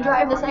analogy to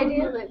drive this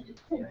idea. But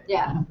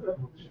yeah.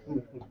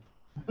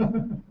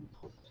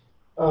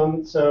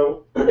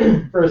 So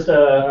first,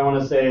 I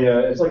want to say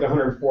it's like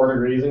 104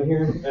 degrees in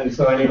here, and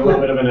so I need a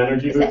little bit of an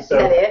energy boost. So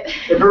if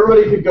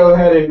everybody could go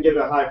ahead and give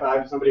a high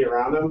five to somebody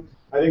around them,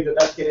 I think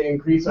that's going to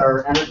increase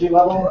our energy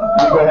level.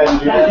 You go ahead and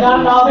do that.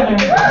 Not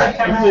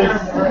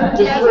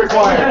just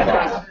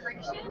required.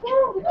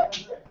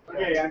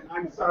 Okay,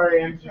 I'm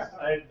sorry. I'm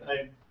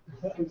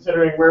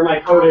considering where my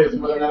coat is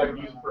and whether or not I could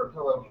use it for a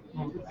pillow.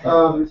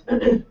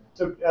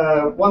 So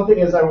one thing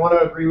is I want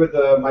to agree with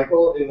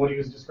Michael in what he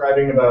was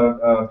describing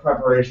about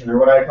preparation, or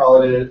what I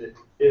call it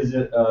is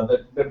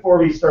that before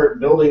we start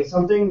building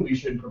something, we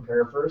should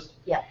prepare first.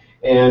 Yeah.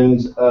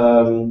 And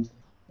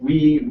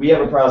we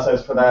have a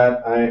process for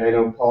that. I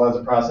know Paul has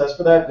a process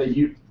for that. But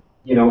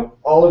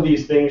all of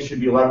these things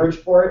should be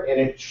leveraged for it, and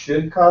it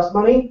should cost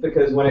money,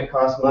 because when it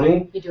costs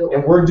money,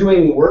 and we're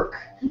doing work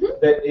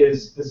that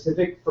is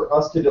specific for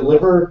us to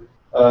deliver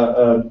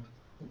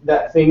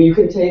that thing you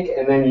can take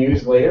and then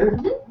use later,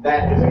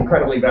 that is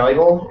incredibly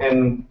valuable.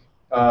 And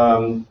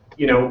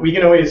we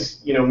can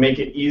always make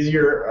it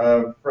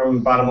easier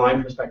from bottom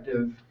line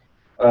perspective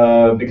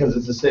because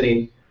it's a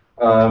city.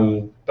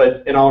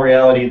 But in all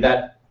reality,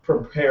 that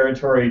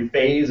preparatory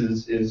phase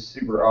is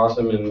super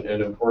awesome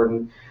and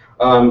important.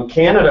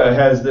 Canada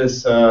has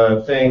this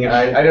thing.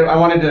 I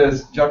wanted to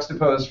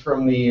juxtapose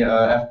from the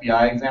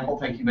FBI example.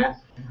 Thank you, Matt.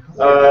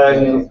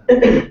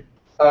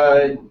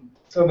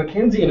 So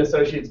McKinsey &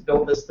 Associates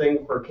built this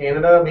thing for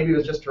Canada. Maybe it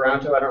was just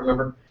Toronto. I don't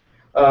remember.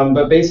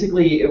 But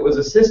basically, it was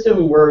a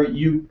system where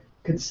you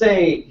could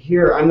say,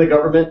 here, I'm the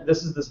government.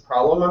 This is this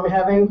problem I'm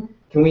having.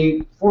 Can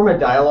we form a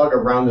dialogue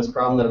around this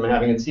problem that I'm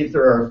having and see if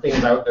there are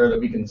things out there that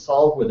we can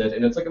solve with it?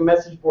 And it's like a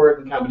message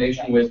board in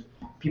combination with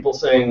people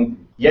saying,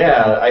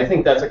 yeah, I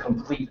think that's a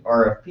complete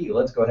RFP.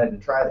 Let's go ahead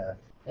and try that.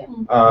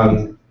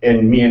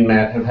 And me and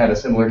Matt have had a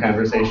similar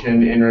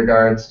conversation in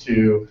regards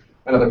to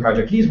another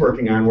project he's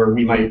working on where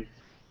we might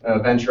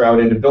venture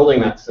out into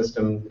building that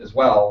system as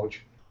well,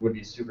 which would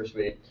be super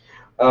sweet.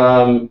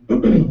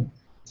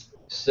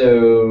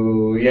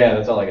 So yeah,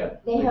 that's all I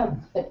got. They have,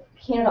 but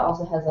Canada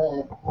also has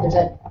there's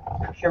a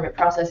procurement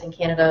process in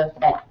Canada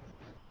that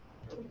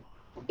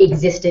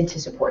existed to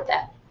support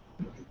that.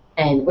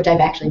 and which I've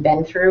actually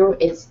been through.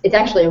 It's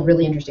actually a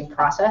really interesting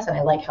process, and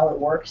I like how it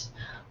works.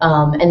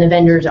 And the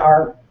vendors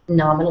are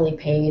nominally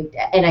paid,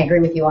 and I agree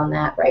with you on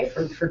that, right?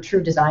 For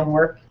true design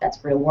work,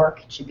 that's real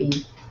work. It should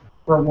be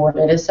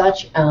rewarded as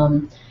such.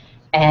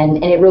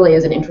 And it really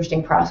is an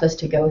interesting process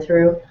to go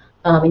through,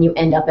 and you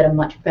end up at a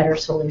much better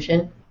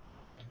solution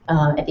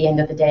at the end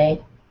of the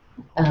day.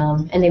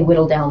 And they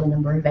whittle down the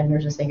number of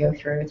vendors as they go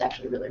through. It's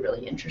actually really,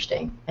 really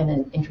interesting and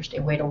an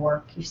interesting way to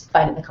work. You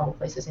find it in a couple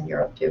places in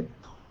Europe too.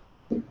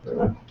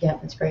 Yeah,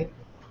 that's great.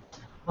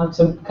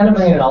 So kind of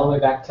bringing it all the way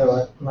back to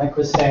what Mike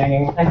was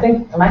saying, I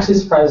think I'm actually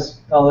surprised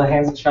all the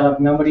hands that shut up.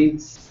 Nobody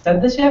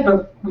said this yet,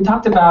 but we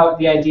talked about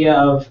the idea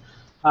of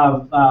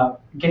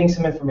getting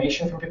some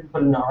information from people,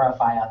 put an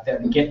RFI out there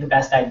to get the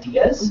best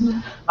ideas.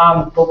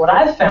 Mm-hmm. But what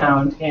I've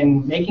found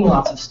in making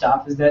lots of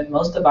stuff is that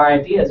most of our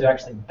ideas are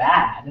actually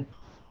bad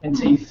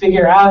until you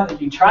figure out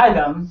that you try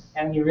them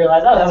and you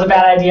realize, oh, that's a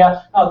bad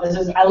idea. Oh,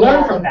 I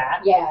learned from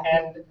that. Yeah.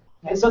 And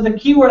so the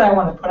key word I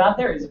want to put out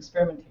there is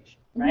experimentation,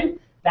 right?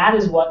 That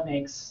is what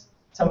makes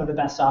some of the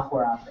best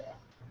software out there.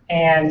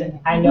 And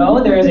I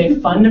know there is a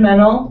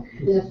fundamental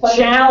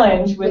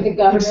challenge with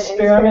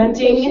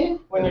experimenting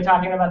when you're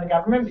talking about the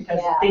government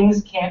because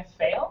things can't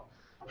fail.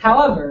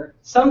 However,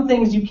 some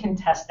things you can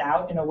test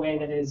out in a way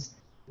that is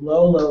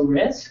low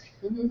risk.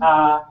 Mm-hmm.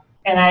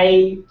 And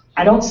I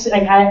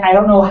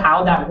don't know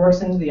how that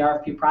works into the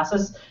RFP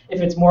process.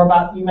 If it's more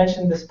about, you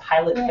mentioned this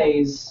pilot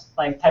phase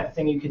type of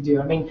thing you could do.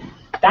 I mean,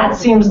 that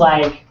seems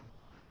like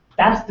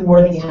that's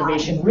where the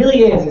innovation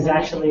really is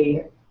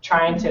actually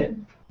trying to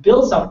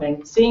build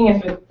something, seeing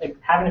if it,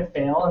 having it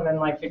fail, and then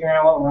figuring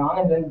out what went wrong,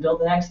 and then build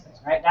the next thing,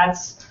 right?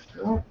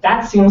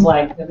 That seems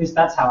like, at least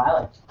that's how I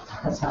like it.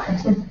 That's how I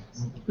like it.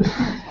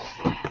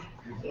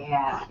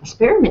 Yeah,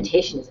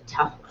 experimentation is a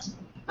tough one.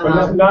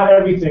 But not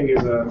everything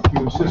is a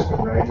huge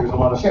system, right? There's a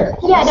lot of sure.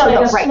 Yeah, no,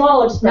 right.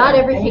 Not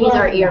everything is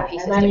our ERP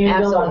system,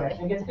 absolutely.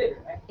 And gets bigger,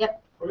 right?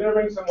 Yep. We're going to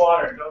bring some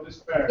water, don't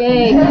despair.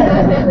 Yay.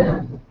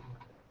 I'm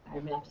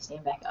going to have to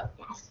stand back up.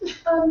 Yes.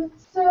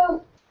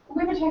 So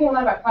we were talking a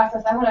lot about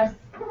process. I want to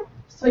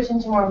switch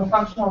into more of a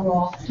functional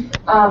role.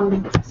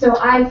 So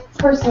I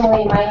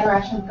personally, my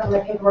interaction with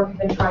government paperwork have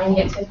been trying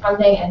to get to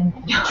funding and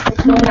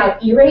filling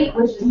out E-rate,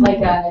 which is like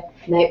a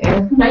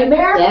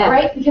nightmare,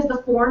 right? Because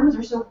the forms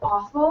are so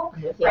awful,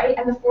 right?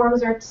 And the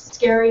forms are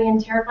scary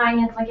and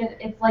terrifying.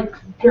 It's like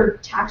your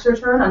tax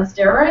return on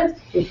steroids.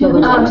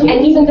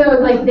 And even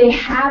though they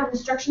have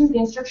instructions, the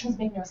instructions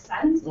make no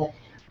sense. Yeah.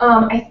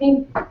 I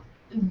think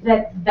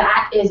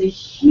that is a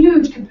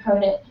huge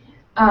component.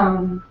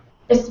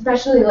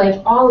 Especially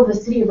all of the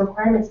city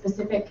requirement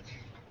specific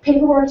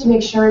paperwork to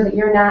make sure that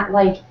you're not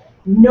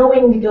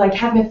knowing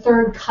having a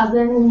third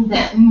cousin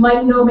that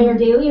might know Mayor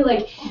Daley,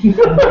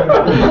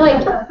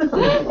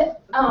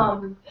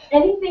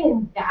 anything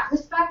in that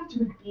respect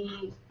would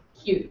be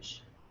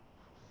huge.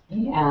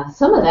 Yeah,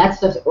 some of that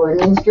stuff's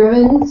ordinance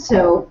driven,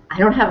 so I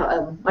don't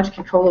have much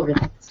control over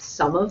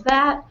some of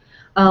that.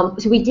 So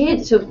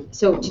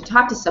to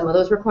talk to some of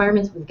those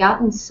requirements, we've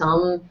gotten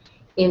some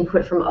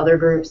input from other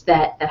groups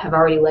that have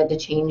already led to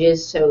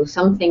changes. So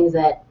some things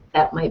that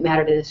might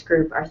matter to this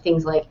group are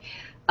things like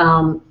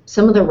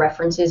some of the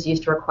references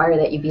used to require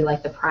that you be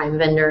the prime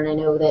vendor. And I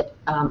know that,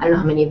 I don't know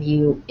how many of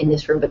you in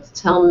this room, but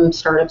some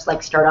startups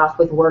start off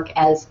with work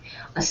as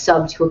a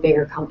sub to a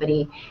bigger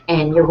company.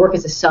 And your work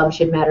as a sub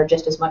should matter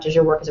just as much as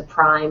your work as a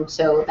prime.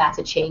 So that's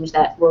a change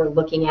that we're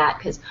looking at,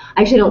 because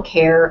I actually don't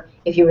care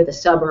if you were the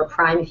sub or a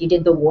prime. If you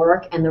did the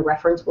work and the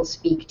reference will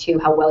speak to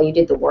how well you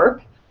did the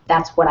work,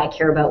 that's what I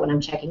care about when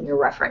I'm checking your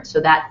reference. So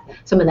that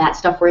some of that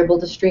stuff we're able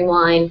to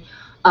streamline.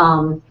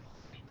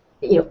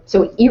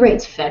 So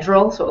E-rate's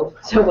federal, so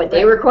what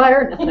they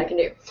require, nothing I can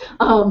do.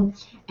 And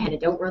I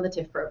don't run the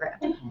TIF program.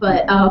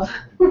 But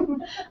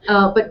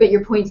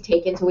your point's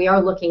taken. So we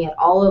are looking at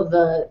all of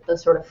the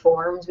sort of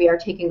forms. We are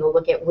taking a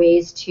look at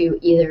ways to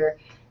either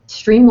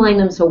streamline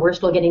them so we're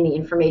still getting the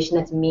information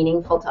that's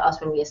meaningful to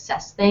us when we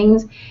assess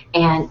things,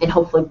 and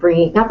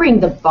hopefully not bringing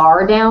the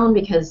bar down,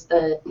 because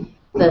the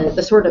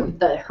sort of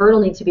the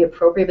hurdle needs to be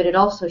appropriate, but it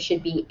also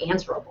should be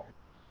answerable.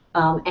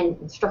 And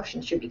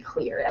instructions should be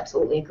clear.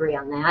 Absolutely agree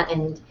on that.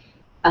 And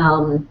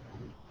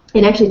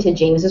actually, to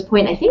James's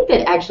point, I think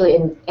that actually,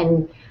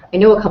 and I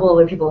know a couple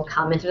other people have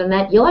commented on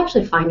that, you'll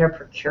actually find our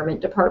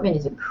procurement department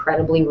is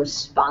incredibly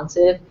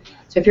responsive.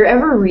 So if you're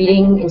ever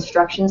reading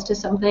instructions to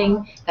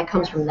something that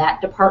comes from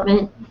that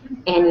department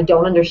and you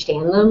don't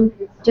understand them,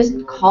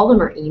 just call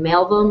them or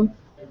email them.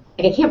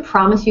 I can't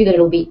promise you that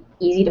it'll be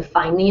easy to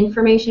find the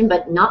information,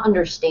 but not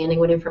understanding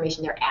what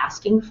information they're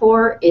asking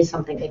for is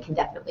something they can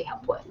definitely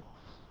help with.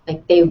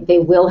 They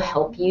will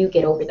help you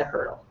get over the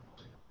hurdle.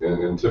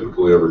 And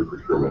typically every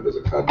procurement has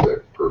a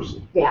contact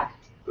person. Yeah.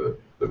 That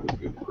would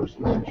be the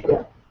person to reach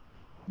out.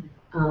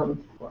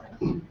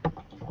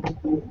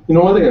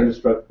 One thing I'm just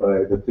struck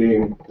by the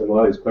theme in a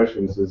lot of these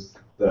questions is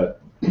that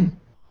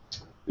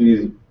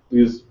these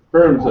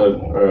firms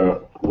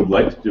that would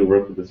like to do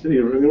work with the city,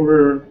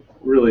 we're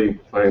really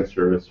client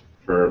service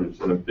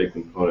firms, and a big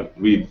component.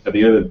 We at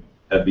the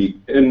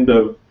end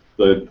of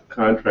the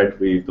contract,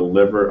 we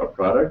deliver a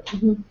product,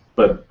 Mm-hmm.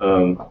 but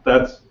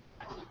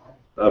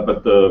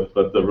but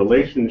the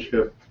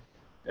relationship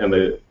and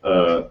the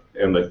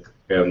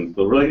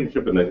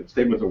relationship and the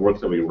statements of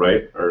works that we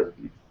write are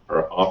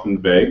often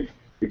vague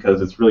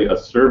because it's really a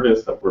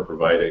service that we're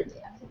providing.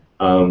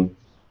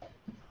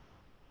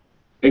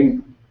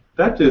 And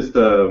that just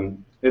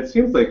it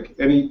seems like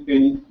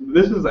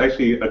this is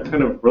actually a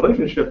kind of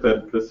relationship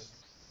that this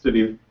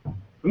city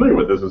familiar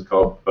with. This is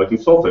called a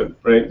consultant,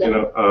 right? Yeah. You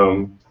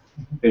know,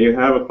 and you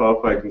have a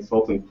qualified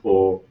consultant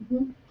pool,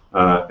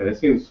 and it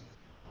seems,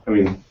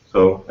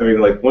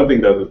 like one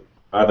thing that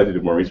I'd like to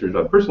do more research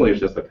on personally is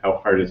just like how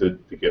hard is it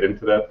to get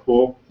into that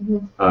pool?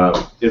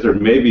 Mm-hmm. Is there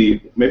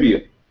maybe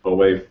a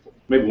way?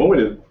 Maybe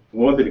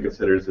one thing to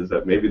consider is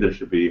that maybe there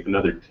should be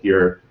another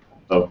tier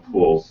of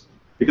pools,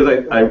 because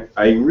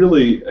I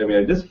really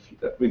just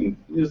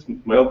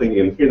my own thinking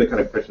and hearing the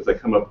kind of questions that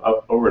come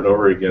up over and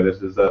over again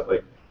is that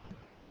like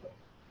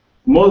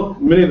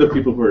many of the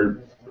people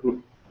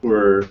who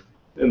are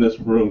in this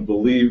room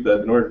believe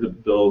that in order to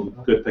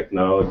build good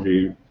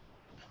technology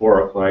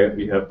for our client,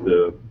 we have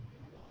to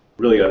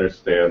really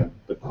understand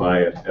the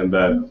client, and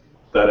that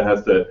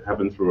has to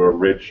happen through a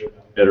rich,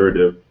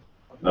 iterative,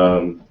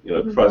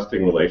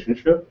 trusting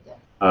relationship,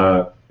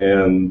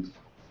 and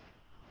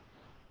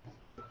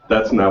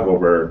that's not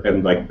what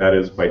that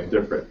is quite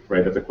different,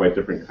 right? That's a quite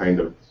different kind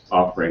of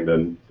offering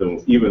than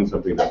even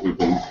something that we've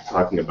been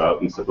talking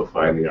about in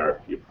simplifying the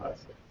RFP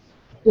process.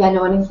 Yeah,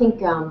 no, and I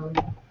think,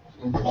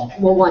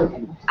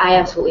 I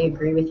absolutely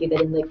agree with you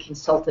that in the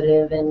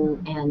consultative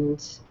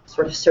and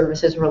sort of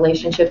services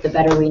relationship, the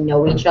better we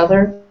know each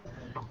other,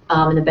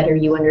 and the better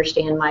you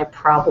understand my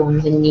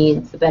problems and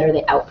needs, the better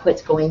the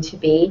output's going to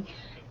be.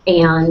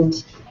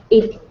 And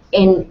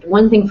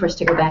one thing for us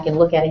to go back and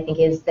look at, I think,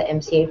 is the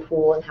MCA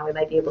pool and how we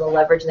might be able to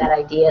leverage that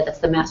idea. That's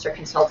the master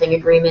consulting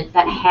agreement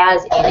that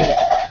has in it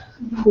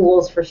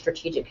pools for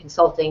strategic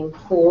consulting,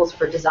 pools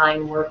for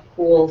design work,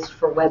 pools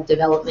for web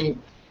development.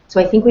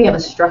 So I think we have a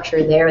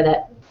structure there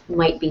that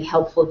might be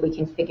helpful if we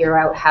can figure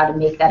out how to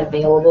make that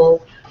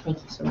available.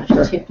 Thank you so much.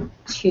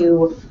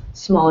 To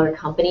smaller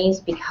companies,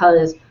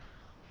 because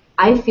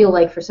I feel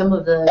like for some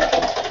of the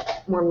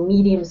more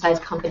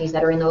medium-sized companies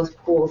that are in those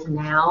pools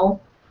now,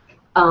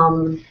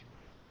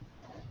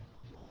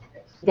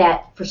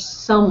 that for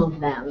some of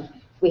them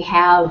we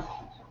have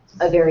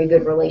a very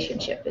good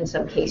relationship in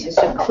some cases.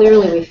 So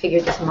clearly we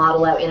figured this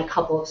model out in a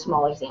couple of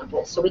small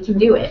examples. So we can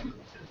do it.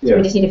 So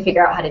we just need to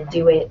figure out how to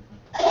do it,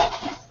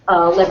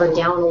 lever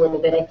down a little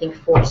bit, I think,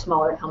 for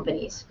smaller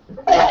companies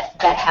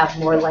that have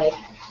more like,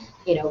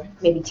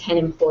 maybe 10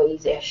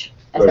 employees-ish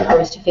as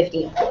opposed to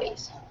 50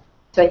 employees.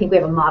 So I think we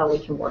have a model we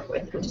can work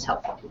with, which is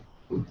helpful.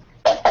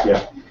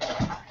 Yeah.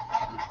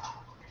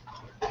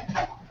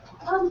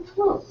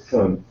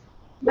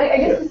 I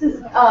guess this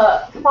is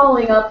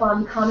following up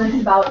on comments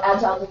about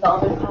agile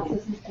development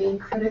processes being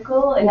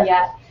critical, and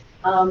yet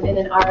in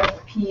an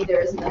RFP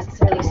there isn't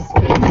necessarily space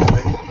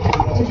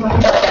to talk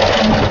about that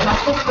kind of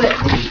process.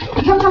 But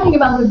we kept talking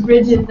about the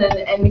bridges,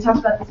 and we talked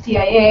about the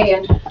CIA,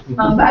 and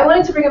but I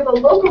wanted to bring up a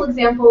local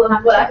example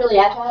of what really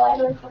agile I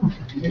heard from.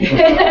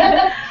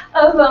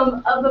 of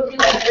a really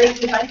great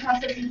design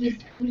process,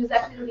 which is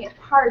actually looking at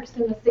parks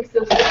in the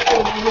 606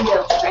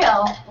 Uniondale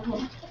Trail.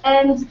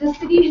 And the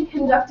city had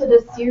conducted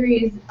a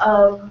series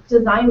of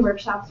design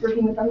workshops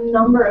working with a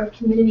number of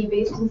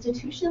community-based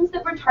institutions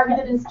that were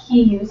targeted as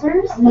key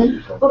users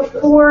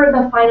before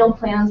the final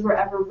plans were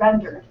ever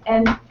rendered.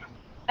 And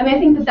I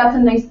think that that's a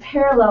nice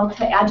parallel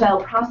to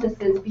agile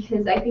processes,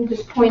 because I think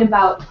this point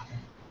about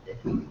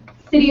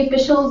city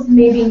officials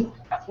maybe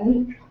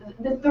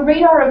the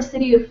radar of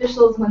city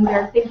officials when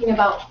they're thinking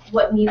about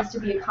what needs to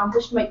be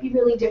accomplished might be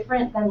really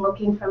different than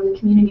looking from the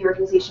community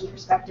organization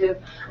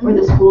perspective or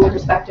the school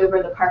perspective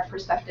or the park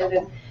perspective.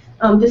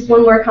 And just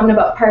one more comment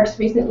about parks.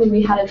 Recently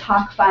we had a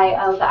talk by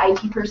the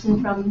IT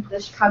person from the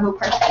Chicago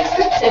Parks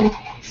District, and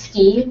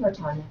Steve or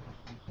Tanya?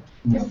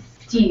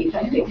 Steve,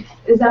 I think.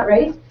 Is that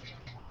right?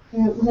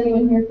 Was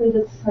anyone here for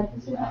this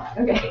participant?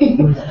 Okay.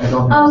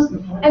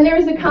 And there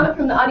was a comment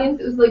from the audience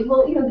that was like,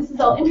 well, this is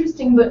all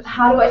interesting, but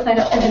how do I sign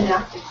up for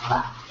gymnastics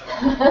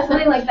class?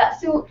 Something like that.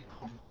 So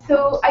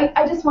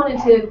I just wanted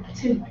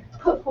to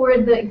put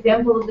forward the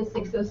example of the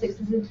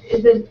 606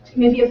 is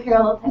maybe a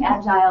parallel to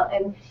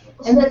agile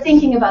and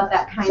thinking about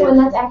that kind of. So, and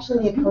that's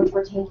actually the approach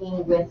we're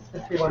taking with the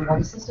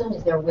 311 system.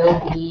 Is there will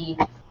be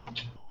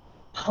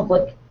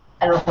public,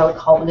 I don't know if I would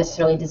call them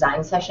necessarily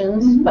design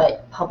sessions,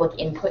 but public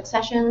input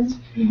sessions.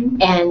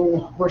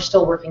 And we're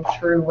still working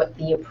through what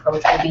the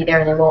approach will be there,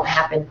 and they won't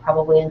happen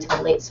probably until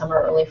late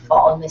summer, early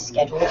fall, and the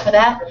schedule for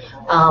that.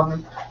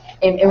 And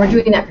we're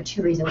doing that for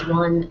two reasons.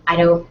 One, I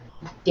don't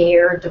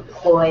dare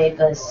deploy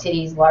the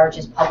city's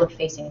largest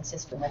public-facing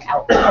system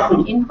without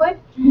public input.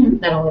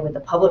 Not only would the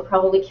public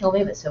probably kill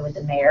me, but so would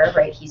the mayor,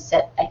 right? He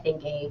set, I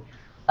think, a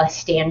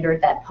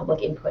standard that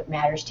public input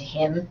matters to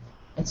him.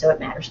 And so it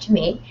matters to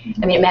me.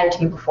 I mean, it mattered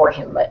to me before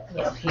him, but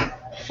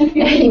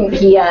he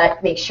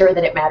makes sure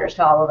that it matters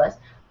to all of us.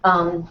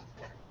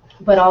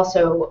 But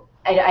also,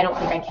 I don't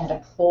think I can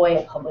deploy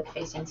a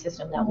public-facing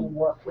system that will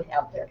work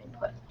without their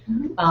input.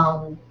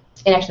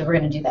 And actually, we're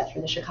going to do that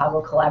through the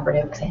Chicago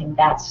Collaborative, because I think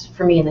that's,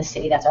 for me in the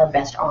city, that's our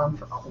best arm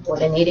for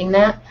coordinating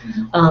that.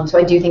 So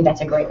I do think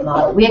that's a great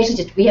model. We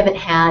actually we haven't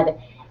had,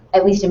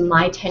 at least in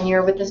my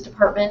tenure with this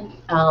department,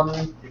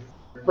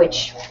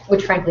 which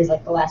frankly is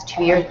like the last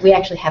 2 years, we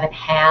actually haven't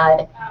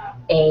had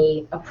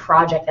a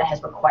project that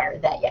has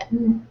required that yet.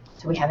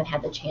 So we haven't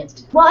had the chance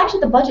to, well,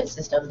 actually the budget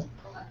system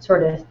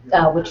sort of,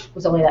 which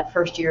was only that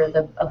first year of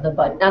the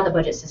budget, not the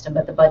budget system,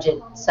 but the budget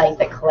site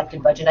that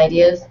collected budget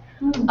ideas,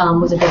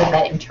 was a bit of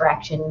that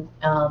interaction,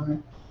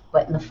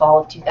 but in the fall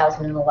of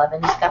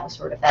 2011, that was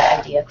sort of that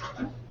idea.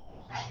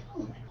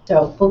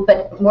 So,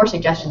 but more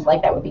suggestions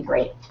like that would be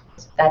great.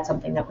 That's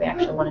something that we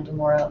actually want to do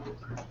more of.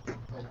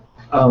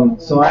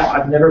 So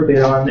I've never bid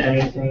on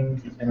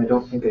anything, and I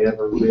don't think I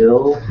ever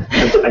will,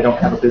 because I don't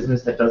have a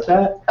business that does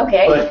that.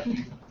 Okay. But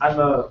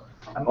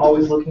I'm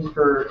always looking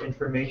for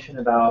information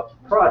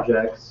about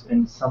projects,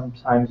 and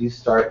sometimes you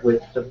start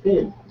with the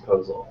bid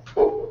proposal,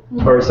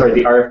 or sorry,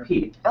 the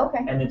RFP.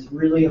 Okay. And it's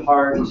really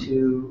hard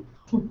to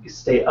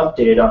stay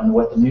updated on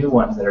what the new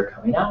ones that are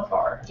coming out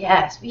are.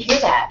 Yes, we hear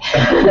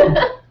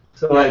that.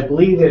 So I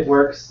believe it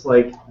works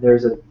like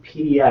there's a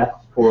PDF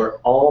for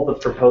all the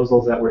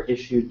proposals that were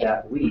issued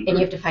that week. And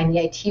you have to find the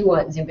IT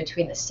ones in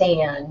between the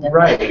sand.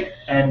 Right,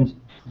 and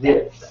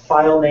the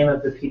file name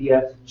of the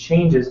PDF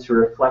changes to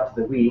reflect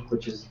the week,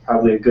 which is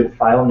probably a good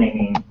file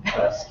naming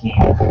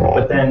scheme.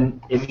 But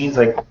then it means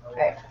like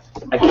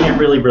I can't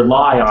really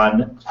rely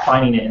on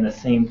finding it in the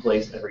same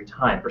place every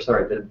time. Or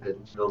sorry,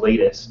 the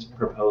latest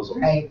proposals.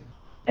 Right.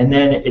 And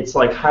then it's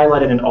like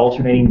highlighted in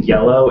alternating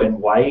yellow and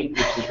white,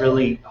 which is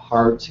really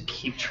hard to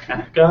keep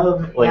track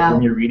of, like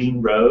when you're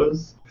reading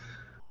rows.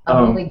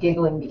 I'm only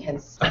giggling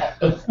because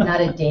it's not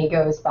a day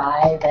goes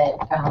by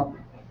that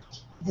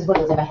this is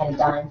one of those, if I had a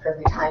dime for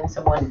every time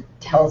someone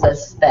tells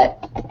us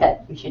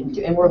that we shouldn't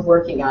do, and we're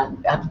working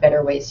on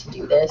better ways to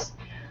do this.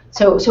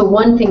 So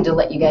one thing to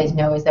let you guys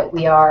know is that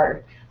we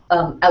are,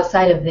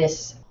 outside of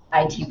this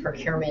IT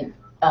procurement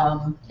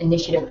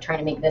initiative trying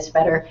to make this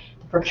better,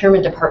 the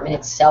procurement department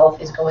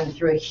itself is going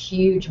through a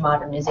huge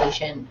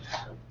modernization,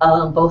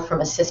 both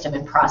from a system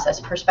and process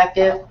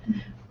perspective,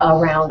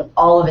 around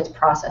all of its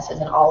processes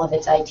and all of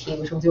its IT,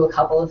 which will do a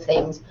couple of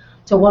things.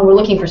 So one, we're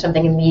looking for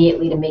something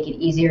immediately to make it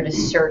easier to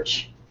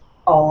search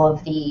all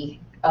of the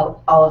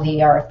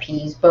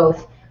RFPs,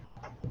 both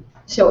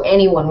so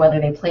anyone, whether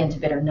they plan to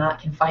bid or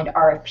not, can find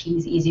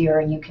RFPs easier,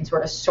 and you can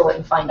sort of sort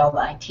and find all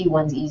the IT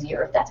ones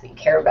easier if that's what you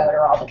care about,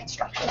 or all the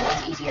construction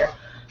ones easier.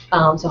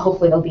 So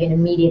hopefully there'll be an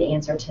immediate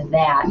answer to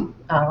that,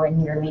 or a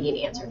near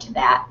immediate answer to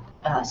that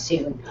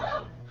soon.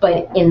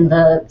 But in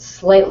the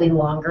slightly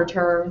longer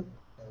term,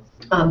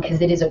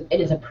 because it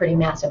is a pretty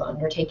massive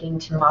undertaking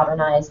to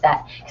modernize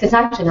that. Because it's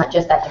actually not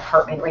just that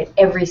department, right?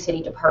 Every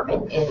city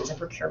department is a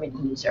procurement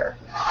user,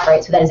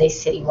 right? So that is a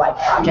citywide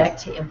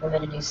project to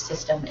implement a new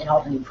system and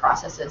all the new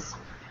processes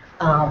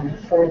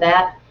for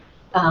that.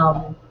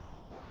 So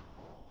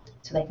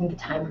I think the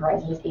time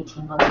horizon is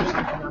 18 months or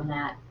something on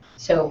that.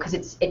 So because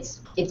it's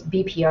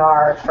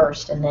BPR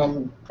first and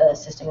then the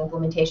system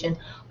implementation,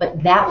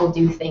 but that will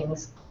do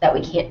things that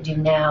we can't do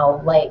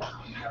now, like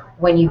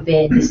when you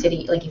bid, the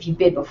city, like if you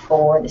bid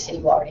before, the city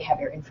will already have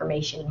your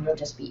information and you'll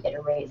just be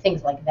iterated,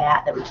 things like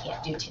that we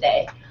can't do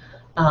today.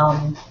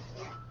 And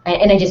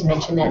I just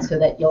mentioned that so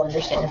that you'll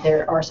understand that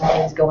there are some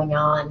things going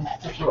on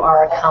if you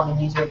are a common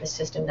user of the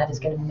system that is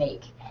going to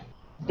make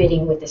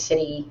bidding with the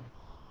city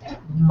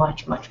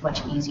much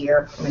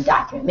easier from a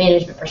document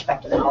management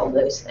perspective and all of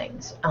those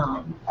things.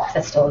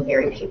 That's still a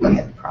very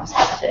paper-heavy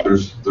process today.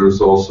 There's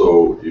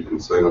also, you can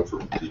sign up for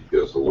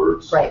DPS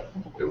alerts. Right.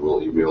 And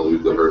we'll email you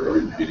the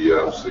every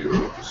PDF, so you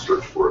don't have to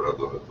search for it on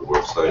the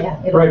website.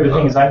 Yeah, right, but the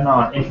thing is, I'm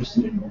not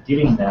interested in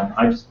getting them.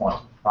 I just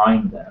want to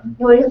find them.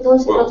 No,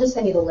 they'll just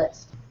send you the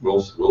list.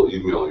 We'll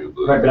email you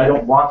the. Right, but I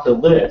don't want the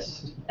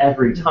list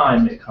every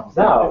time it comes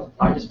out.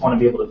 I just want to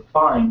be able to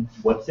find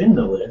what's in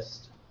the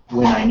list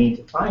when I need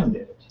to find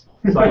it.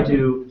 So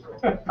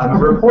I'm a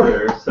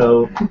reporter,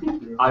 so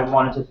I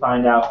wanted to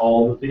find out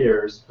all the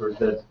bidders for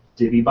the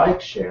Divvy bike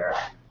share.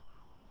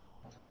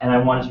 And I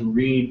wanted to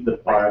read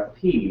the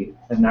RFP,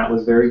 and that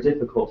was very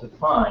difficult to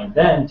find.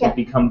 Then to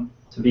become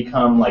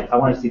like, I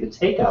want to see the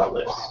takeout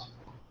list.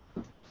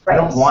 Right.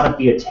 I don't want to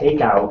be a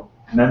takeout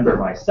member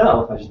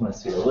myself, I just want to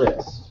see the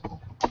list.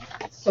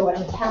 So what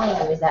I'm telling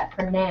you is that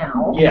for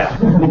now. Yeah.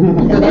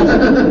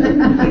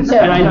 And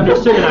I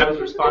understood, and I was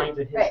responding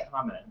to his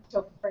comment.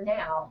 So for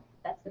now,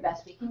 that's the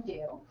best we can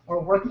do. We're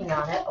working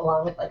on it,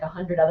 along with like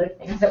 100 other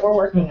things that we're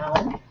working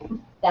on.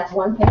 That's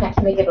one thing that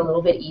can make it a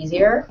little bit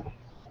easier.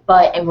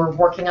 And we're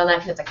working on that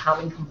because it's a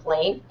common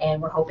complaint, and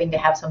we're hoping to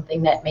have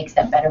something that makes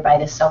that better by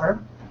this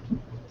summer.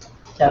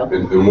 So.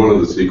 And one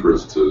of the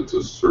secrets to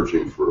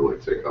searching for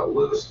like takeout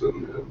list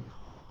and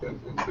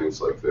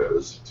things like that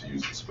is to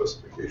use the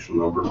specification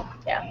number on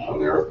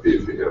the RFP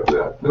if you have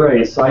that.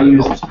 Right, so I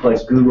used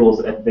like Google's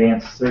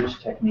advanced search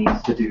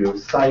techniques to do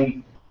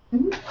site,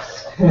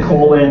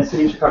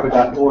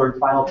 citychicago.org,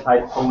 file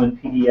type,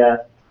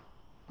 PDF,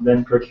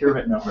 then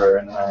procurement number,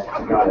 and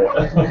I got it.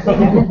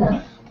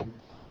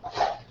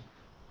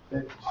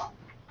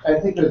 I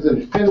think it was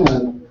in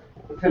Finland,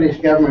 the Finnish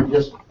government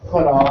just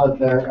put all of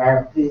their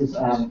RFPs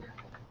on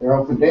their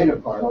open data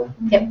portal.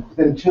 Yep.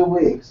 Within 2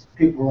 weeks,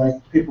 people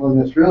in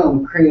this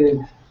room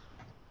created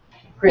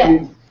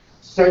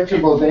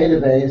searchable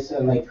database,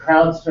 and they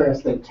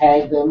crowdsourced, they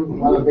tagged them.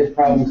 One of the big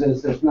problems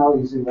is there's no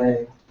easy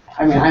way.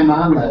 I mean, I'm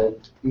on the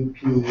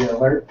BP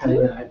alert thing,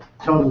 and I've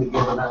totally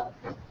given up.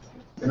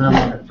 Been on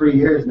there for 3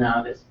 years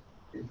now, and it's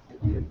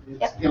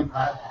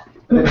impossible.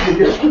 But if you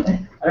just,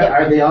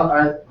 are they on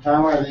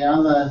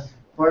the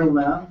portal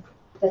now?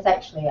 That's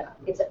actually,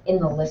 it's in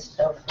the list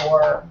though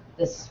for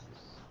this.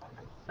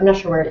 I'm not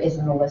sure where it is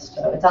in the list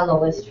though. It's on the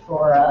list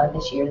for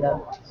this year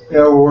though.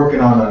 Yeah, we're working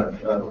on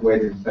a way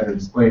to better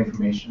display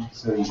information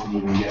so you can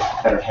even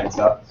get better heads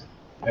up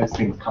as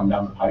things come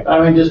down the pipe. I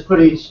mean, just put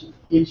each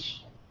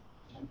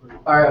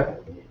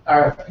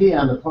RFP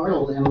on the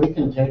portal, and we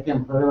can take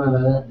them, put them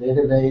in a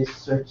database,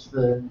 search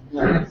the.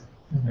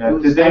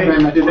 Did they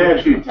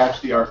actually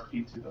attach the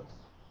RFP to those?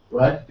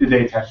 What? Did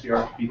they attach the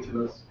RFP to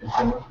those in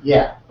Finland?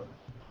 Yeah.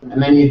 And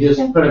then you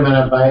just put them in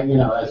as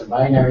a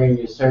binary, and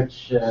you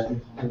search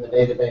in the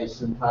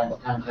database and find the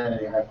content of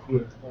the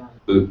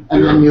RFP.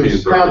 And then you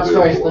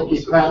crowdsource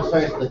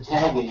the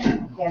tagging.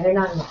 Yeah, they're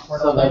not in the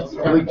portal. So that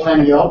every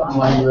time you open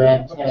one, you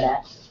add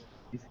tags.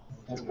 We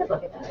could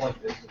look at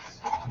that.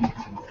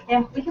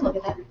 Yeah, we can look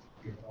at that.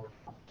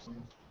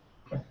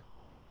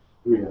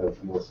 We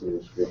have most of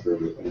the script for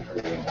everything.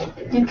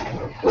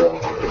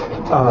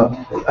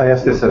 I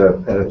asked this at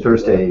a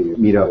Thursday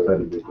meetup,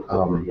 and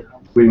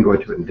we didn't go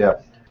into it in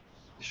depth.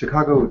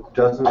 Chicago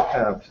doesn't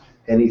have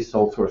any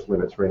sole source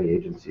limits for any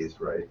agencies,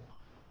 right?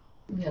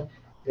 Yeah.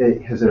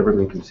 Has it ever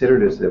been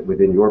considered? Is it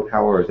within your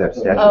power, or is that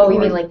statutory? Oh, you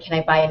mean like, can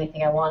I buy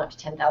anything I want up to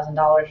 $10,000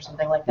 or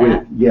something like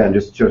that? Yeah, and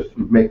just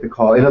make the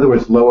call. In other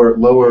words,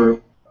 lower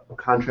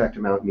contract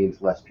amount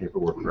means less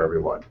paperwork for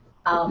everyone.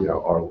 All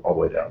the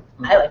way down.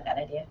 I like that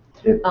idea.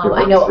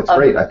 I know it's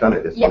great. I've done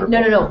it. It's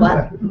wonderful. No.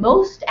 But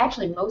most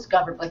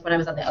government, like when I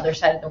was on the other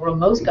side of the world,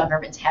 most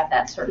governments have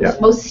that sort of.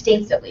 Most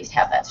states at least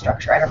have that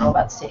structure. I don't know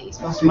about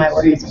cities. Most of my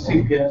work is.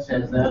 CPS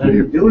has that.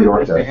 New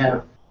York does. They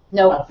have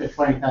up to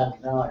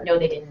 $20,000. No,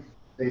 they didn't.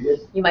 They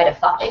did. You might have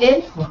thought they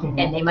did,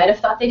 and they might have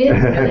thought they did.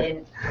 No, they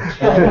didn't.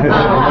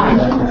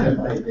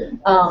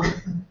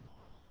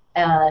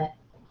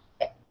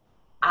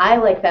 I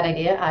like that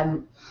idea.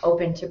 I'm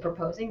open to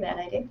proposing that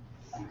idea.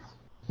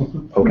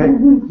 Okay.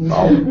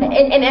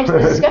 And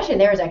actually, the discussion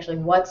there is actually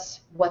what's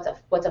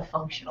a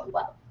functional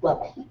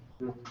level.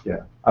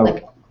 Yeah.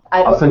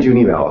 I'll send you an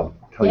email. I'll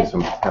tell you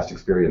some past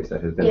experience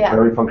that has been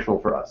very functional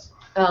for us.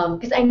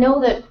 Because I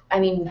know that,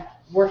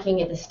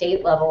 working at the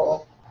state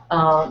level,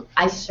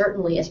 I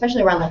certainly,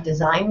 especially around like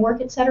design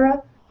work, et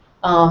cetera,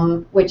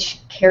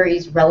 which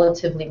carries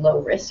relatively low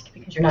risk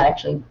because you're not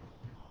actually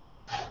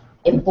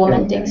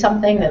implementing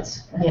something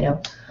that's,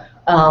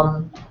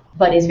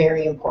 but is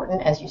very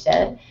important, as you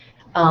said.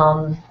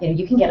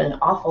 You can get an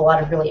awful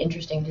lot of really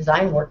interesting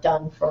design work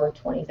done for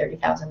 $20,000,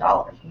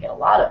 $30,000. You can get a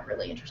lot of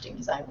really interesting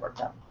design work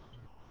done.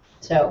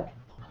 So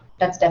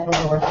that's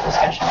definitely worth a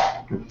discussion.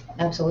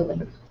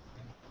 Absolutely.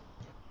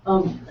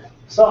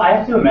 So I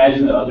have to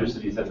imagine that other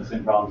cities have the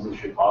same problems as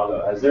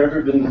Chicago. Has there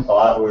ever been the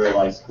thought where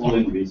like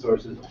pooling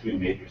resources between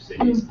major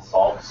cities to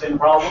solve the same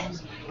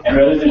problems? And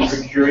rather than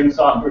procuring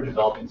software,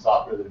 developing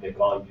software that they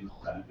could all use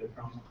and benefit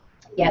from?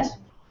 Yes.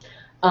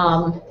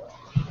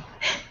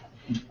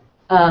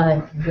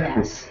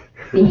 Yes.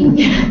 I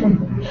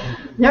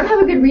don't have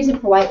a good reason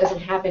for why it doesn't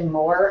happen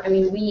more. I'm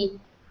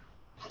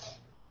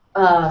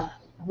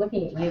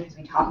looking at you because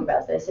we talk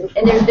about this, and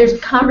there's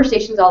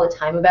conversations all the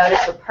time about it.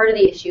 So part of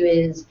the issue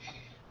is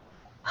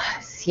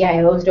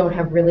CIOs don't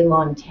have really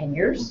long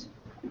tenures,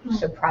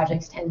 so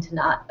projects tend to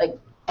not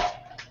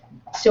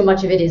so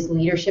much of it is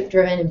leadership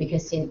driven, and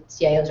because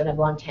CIOs don't have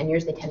long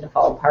tenures, they tend to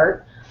fall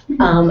apart.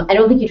 I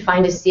don't think you'd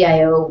find a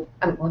CIO.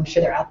 I'm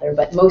sure they're out there,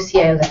 but most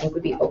CIOs I think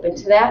would be open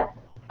to that.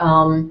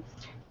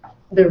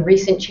 The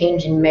recent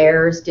change in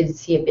mayors did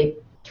see a big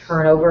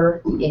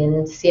turnover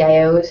in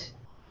CIOs,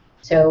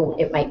 so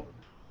it might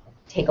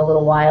take a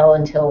little while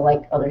until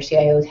other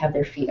CIOs have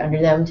their feet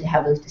under them to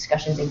have those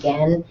discussions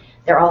again.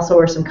 There also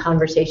are some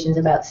conversations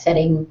about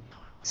setting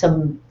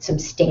some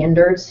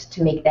standards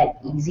to make that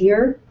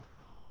easier,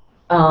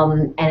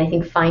 and I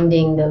think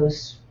finding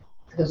those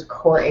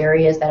core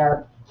areas that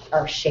are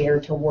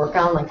shared to work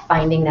on, like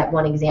finding that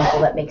one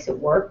example that makes it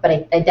work. But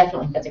I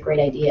definitely think that's a great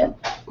idea.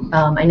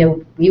 I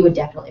know we would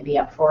definitely be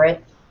up for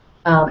it.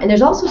 And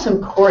there's also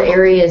some core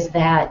areas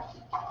that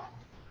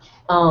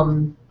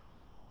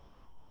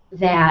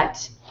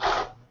that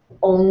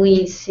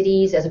only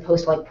cities, as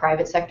opposed to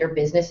private sector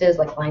businesses,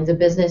 lines of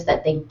business,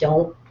 that they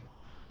don't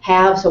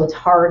have. So it's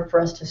hard for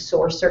us to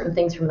source certain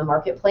things from the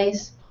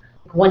marketplace.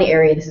 One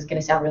area, this is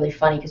going to sound really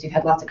funny because we've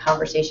had lots of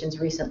conversations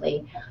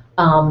recently,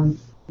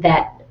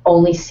 that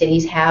only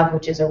cities have,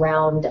 which is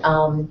around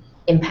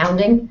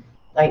impounding,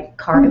 like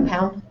car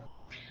impound.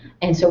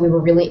 And so we were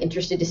really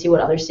interested to see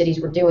what other cities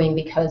were doing,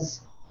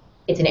 because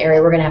it's an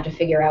area we're going to have to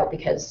figure out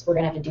because we're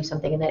going to have to do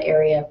something in that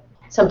area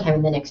sometime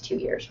in the next 2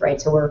 years, right?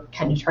 So we're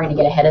kind of trying to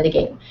get ahead of the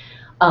game.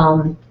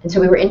 And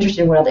so we were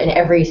interested in what other, and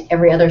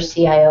every other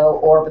CIO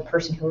or the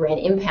person who ran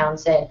Impound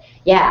said,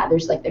 yeah,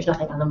 there's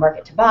nothing on the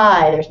market to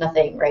buy, there's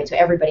nothing, right? So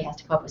everybody has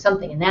to come up with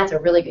something, and that's a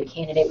really good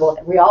candidate. Well,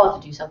 we all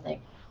have to do something.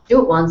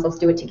 Do it once, let's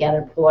do it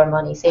together, pool our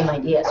money, same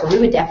idea. So we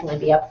would definitely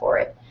be up for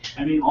it.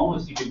 I mean,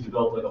 almost you could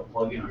develop like a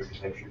plugin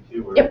architecture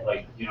too, where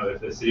like, you know, if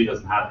the city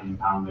doesn't have the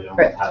Impound, they don't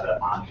have that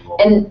module.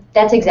 And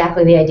that's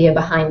exactly the idea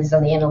behind this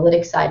on the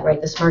analytics side,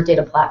 right? The smart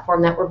data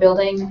platform that we're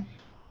building,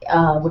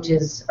 which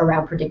is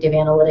around predictive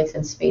analytics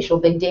and spatial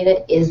big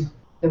data, is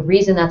the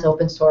reason that's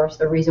open source.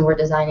 The reason we're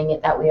designing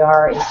it that we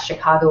are is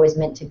Chicago is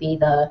meant to be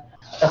the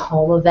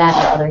home of that,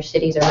 and other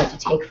cities are meant to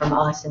take from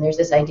us. And there's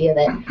this idea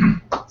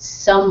that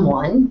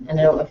someone, and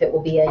I don't know if it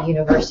will be a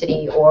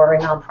university or a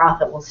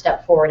nonprofit, will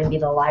step forward and be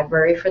the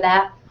library for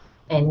that,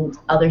 and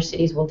other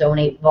cities will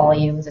donate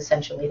volumes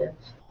essentially to.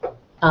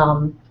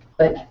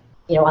 But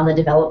you know, on the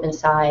development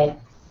side,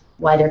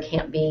 why there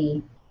can't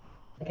be,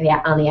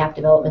 like on the app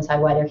development side,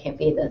 why there can't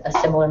be a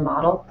similar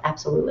model?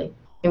 Absolutely,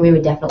 and we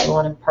would definitely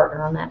want to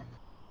partner on that.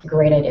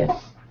 Great idea.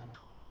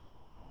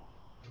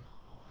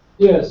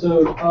 Yeah,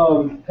 so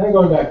kind of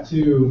going back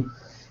to,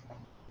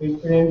 I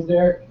think your name's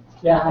Derek?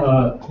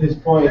 Yeah. His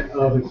point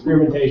of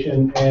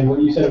experimentation and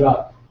what you said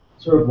about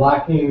sort of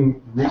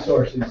lacking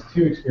resources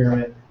to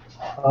experiment.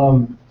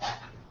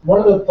 One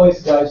of the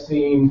places I've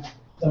seen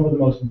some of the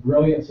most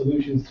brilliant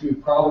solutions to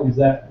problems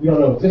that we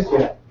don't know exist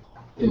yet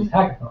is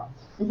hackathons.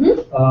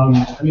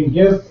 I mean,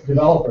 give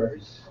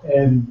developers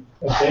and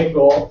a big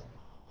goal,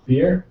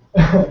 beer,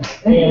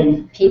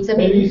 and pizza,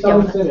 maybe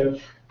some donuts.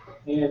 Incentive,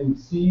 and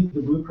see the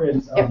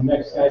blueprints of the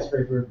next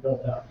skyscraper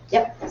built up.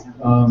 Yep.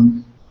 I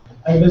mean,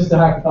 this is a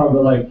hackathon,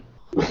 but like,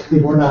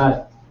 we're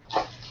not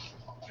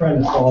trying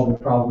to solve a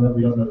problem that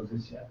we don't know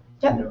exists yet.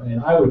 Yep. You know,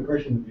 and I would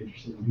personally be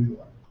interested in doing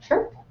one.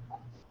 Sure.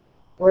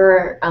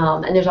 We're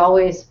and there's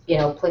always, you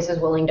know, places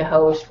willing to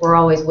host. We're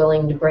always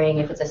willing to bring,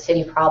 if it's a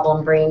city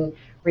problem, bring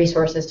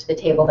resources to the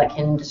table that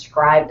can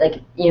describe,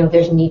 like, you know, if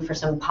there's a need for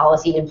some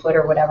policy input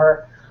or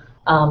whatever,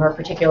 or a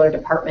particular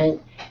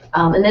department.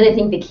 And then I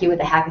think the key with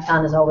the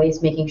hackathon is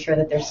always making sure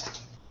that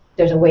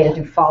there's a way to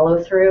do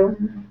follow through.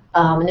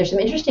 And there's some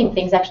interesting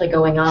things actually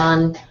going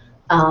on.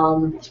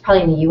 It's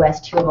probably in the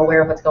U.S. too. I'm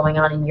aware of what's going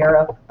on in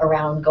Europe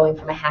around going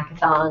from a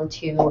hackathon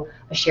to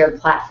a shared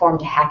platform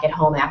to hack at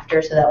home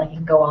after, so that like, it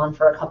can go on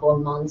for a couple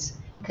of months.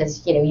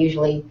 Because you know,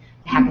 usually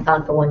a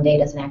hackathon for one day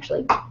doesn't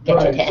actually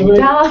get you to end the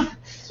job.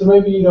 So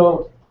maybe you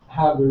don't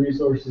have the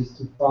resources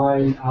to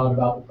find out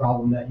about the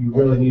problem that you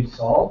really need to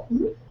solve,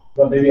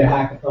 but maybe a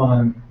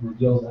hackathon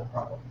reveals that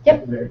problem. Yep.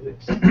 At the very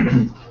least.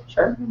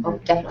 Sure. Oh,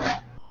 definitely.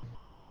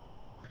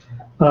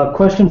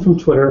 Question from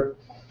Twitter.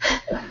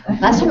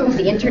 Last time it was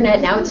the internet,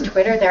 now it's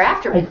Twitter. They're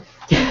after me.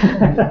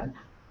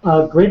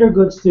 Greater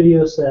Good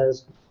Studio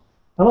says,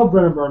 "Hello,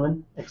 Brenna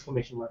Berman!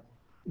 Exclamation mark.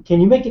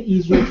 Can you make it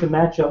easier to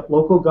match up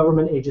local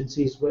government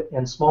agencies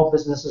and small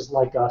businesses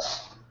like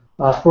us?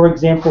 For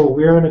example,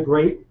 we're in a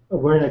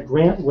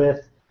grant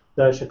with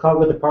the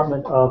Chicago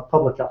Department of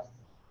Public Health."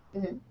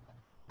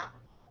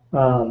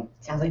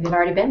 Sounds like they've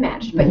already been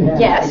matched, but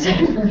yes.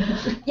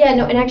 Yeah,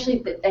 no, and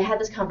actually I had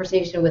this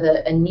conversation with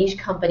a niche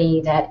company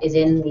that is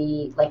in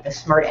the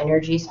smart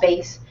energy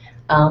space,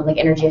 like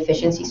energy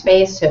efficiency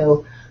space.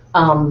 So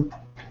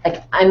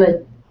like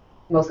I'm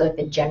mostly like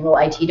the general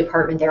IT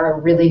department. There are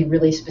really,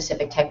 really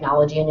specific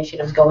technology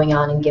initiatives going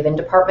on in given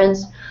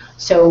departments.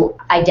 So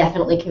I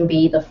definitely can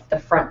be the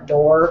front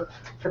door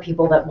for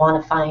people that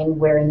want to find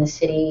where in the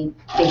city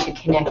they should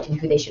connect and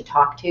who they should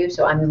talk to.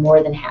 So I'm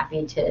more than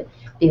happy to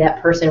be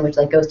that person, which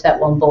like goes to that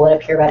one bullet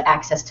up here about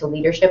access to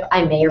leadership.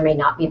 I may or may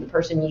not be the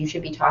person you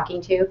should be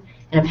talking to,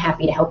 and I'm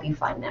happy to help you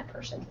find that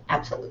person.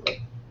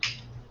 Absolutely.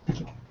 Thank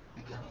you.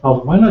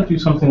 Why not do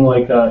something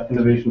like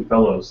innovation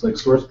fellows, like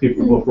source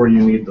people before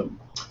you need them?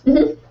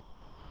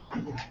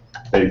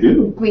 They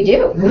do. We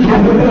do.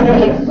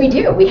 We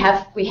do. We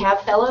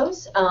have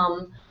fellows,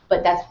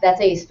 but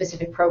that's a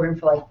specific program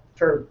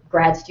for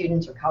grad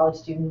students or college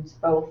students,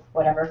 both,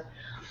 whatever.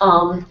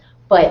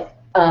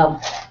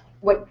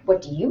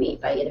 What do you mean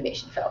by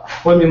innovation fellow?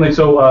 Well, I mean, like,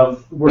 so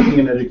working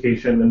in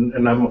education,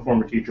 and I'm a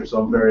former teacher,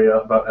 so I'm very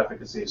about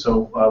efficacy.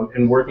 So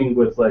in working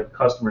with like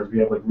customers, we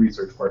have like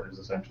research partners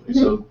essentially.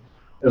 So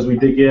as we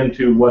dig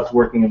into what's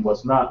working and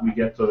what's not, we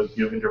get to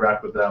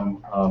interact with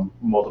them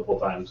multiple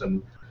times.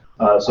 And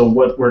so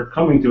what we're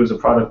coming to is a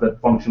product that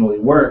functionally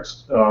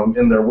works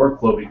in their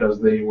workflow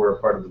because they were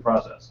a part of the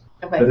process.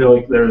 Okay. I feel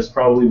like there's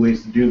probably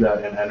ways to do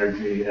that in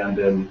energy and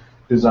in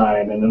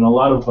design and in a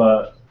lot of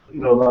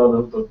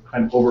the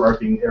kind of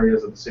overarching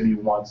areas that the city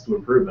wants to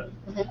improve in.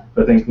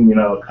 I think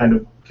kind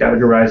of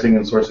categorizing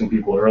and sourcing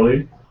people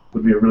early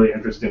would be a really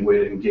interesting way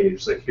to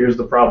engage. Like, here's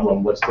the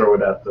problem, let's throw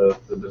it at the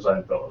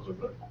design fellows or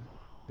the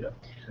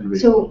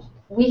So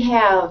we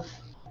have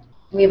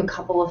a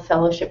couple of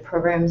fellowship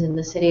programs in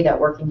the city that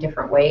work in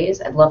different ways.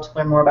 I'd love to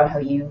learn more about how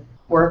you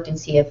worked and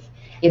see if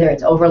either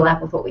it's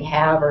overlap with what we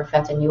have, or if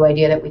that's a new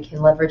idea that we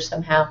can leverage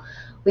somehow.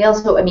 We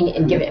also, I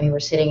mean, we're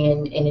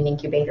sitting in an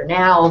incubator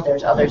now.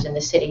 There's others in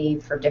the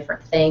city for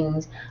different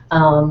things.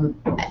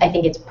 I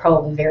think it's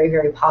probably very,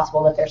 very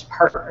possible that there's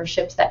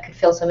partnerships that could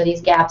fill some of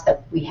these gaps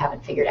that we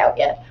haven't figured out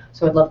yet.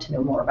 So I'd love to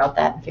know more about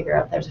that and figure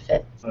out if there's a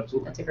fit.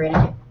 Absolutely. That's a great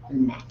idea.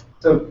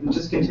 So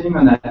just continuing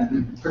on that,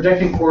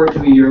 projecting forward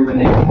to a year when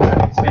they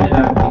expanded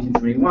out of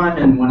 1871,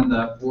 and one of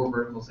the 4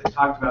 verticals they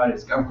talked about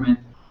is government,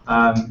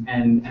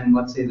 and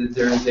let's say that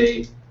there is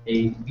a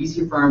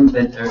VC firm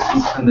that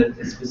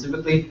is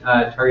specifically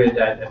targeted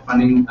at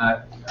funding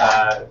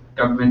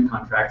government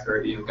contracts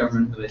or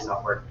government-related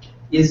software.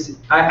 This is,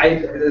 I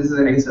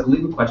guess, a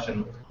legal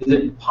question. Is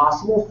it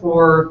possible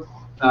for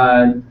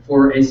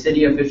a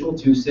city official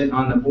to sit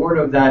on the board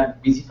of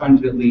that VC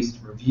fund to at least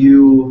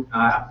review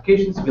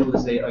applications, to be able to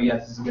say, oh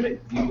yes, this is a good idea,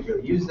 you could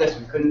really use this,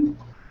 we couldn't?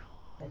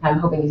 I'm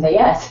hoping you say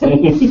yes. Yeah,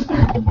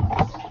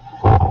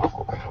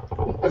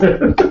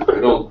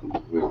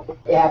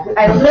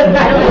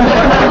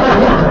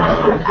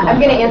 I'm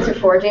going to answer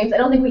for James. I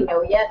don't think we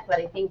know yet, but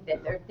I think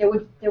that there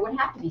would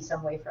have to be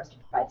some way for us to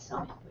provide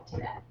some input to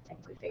that. I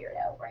think we figure it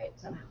out, right?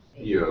 Somehow.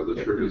 Yeah, the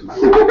triggers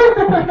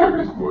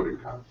voting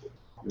conflict.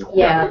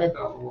 Yeah.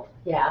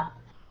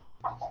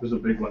 There's a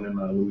big one in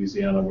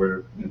Louisiana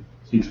where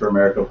Teach for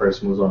America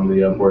person was on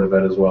the board of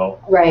ed as well.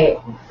 Right.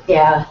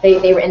 Yeah.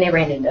 They ran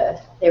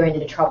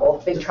into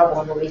trouble, big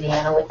trouble in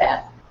Louisiana with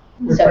that.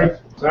 So.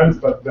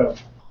 But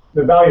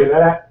the value of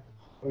that,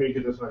 let me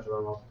get this much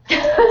wrong.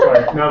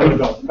 Sorry, no, I'm gonna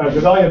go.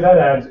 The value of that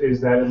ads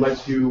is that it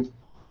lets you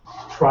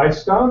try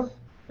stuff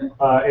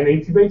and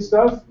incubate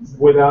stuff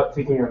without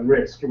taking on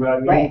risk,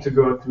 without needing to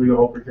go through the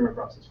whole procurement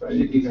process, right?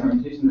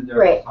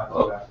 Right.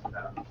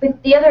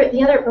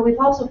 But we've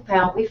also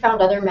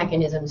found other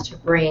mechanisms to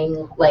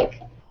bring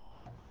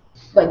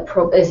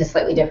this is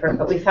slightly different,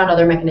 but we found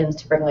other mechanisms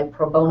to bring like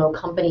pro bono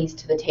companies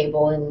to the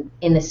table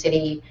in the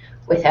city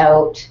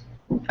without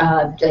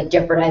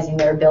jeopardizing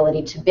their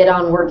ability to bid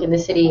on work in the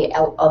city at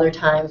other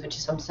times, which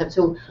is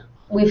so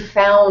we've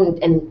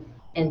found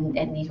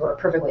and these were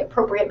perfectly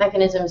appropriate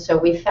mechanisms. So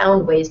we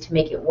found ways to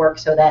make it work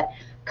so that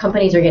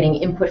companies are getting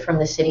input from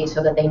the city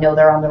so that they know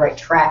they're on the right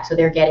track. So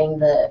they're getting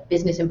the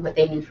business input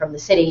they need from the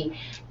city,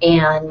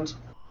 and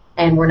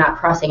we're not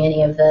crossing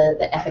any of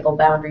the ethical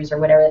boundaries or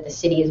whatever that the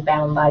city is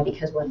bound by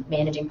because we're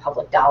managing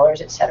public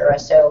dollars, et cetera.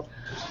 So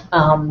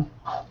I'm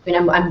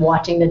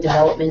watching the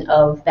development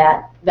of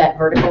that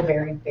vertical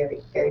very,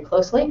 very, very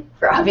closely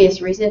for obvious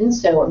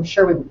reasons. So I'm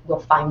sure we will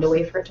find a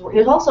way for it to work.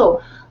 There's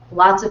also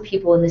lots of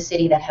people in the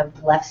city that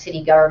have left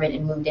city government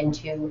and moved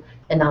into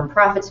the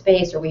nonprofit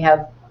space, or we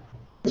have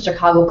the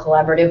Chicago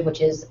Collaborative,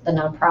 which is the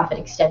nonprofit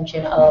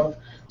extension of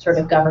sort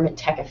of government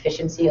tech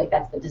efficiency, like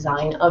that's the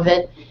design of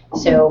it.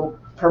 So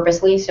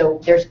purposely, so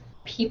there's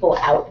people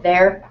out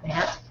there,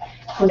 Matt,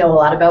 who know a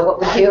lot about what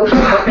we do on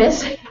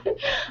purpose,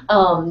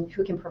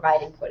 who can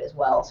provide input as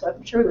well. So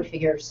I'm sure we would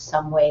figure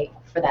some way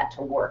for that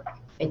to work.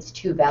 It's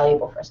too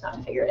valuable for us not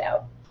to figure it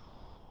out.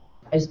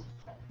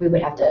 We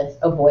would have to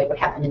avoid what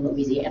happened in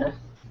Louisiana.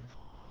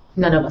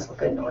 None of us look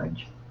good in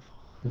orange.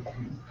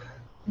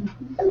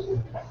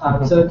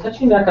 So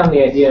touching back on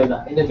the idea of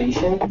the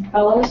innovation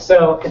fellows,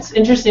 so it's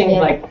interesting,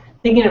 like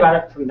thinking about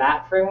it from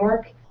that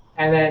framework,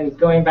 and then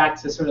going back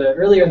to sort of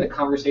earlier in the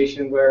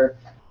conversation where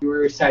you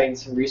were citing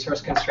some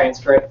resource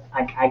constraints for it.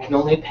 I can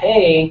only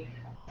pay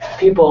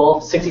people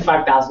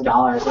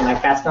 $65,000, and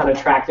like that's not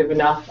attractive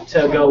enough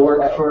to go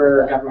work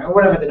for government or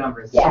whatever the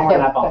number is, somewhere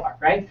in that ballpark,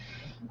 right?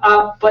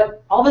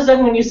 But all of a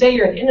sudden, when you say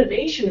you're an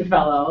innovation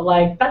fellow,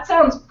 like that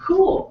sounds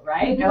cool,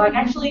 right? And like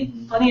actually,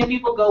 plenty of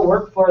people go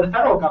work for the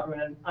federal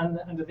government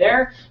under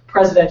their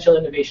Presidential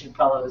Innovation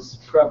Fellows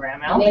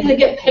program. I don't think they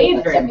get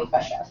paid very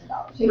much.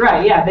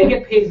 Right? Yeah, they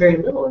get paid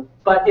very little.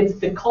 But it's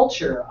the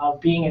culture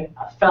of being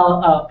a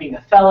fellow,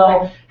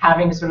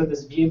 having sort of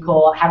this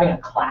vehicle, having a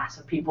class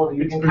of people that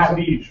you can kind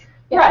of.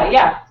 Right?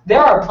 Yeah, there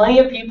are plenty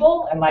of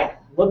people, and like.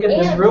 Look at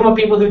this room of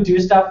people who do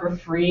stuff for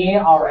free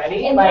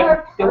already. And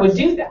like they would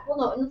do that. Well,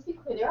 no, and let's be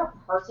clear, there are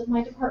parts of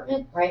my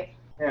department, right?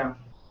 Yeah.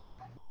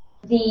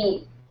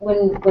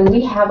 When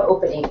we have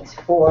openings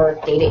for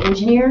data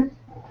engineer,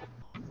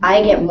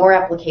 I get more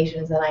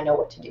applications than I know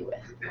what to do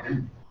with.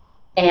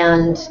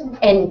 And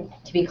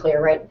to be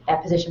clear, right,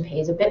 that position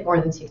pays a bit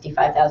more than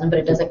 $65,000, but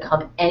it doesn't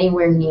come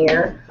anywhere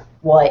near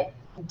what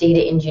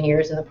data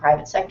engineers in the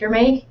private sector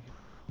make.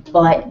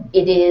 But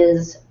it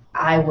is,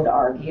 I would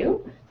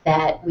argue,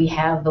 that we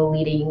have the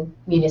leading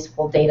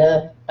municipal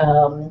data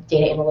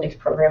analytics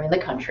program in the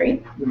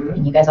country.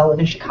 And you guys all live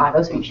in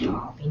Chicago, so you should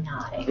all be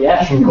nodding.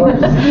 Yeah, of course.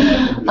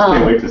 Just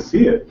can't wait to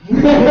see it.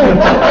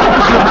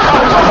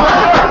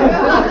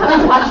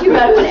 Talk to you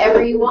about it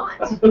whenever you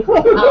want. And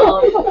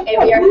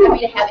we are happy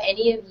to have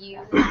any of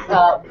you.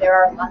 There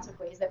are lots of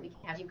ways that we can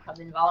have you come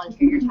and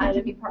volunteer your time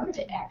to be part of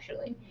it,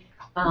 actually,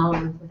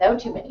 without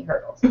too many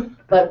hurdles.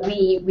 But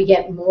we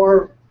get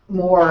more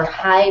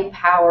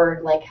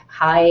high-powered, like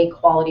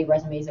high-quality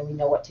resumes than we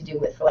know what to do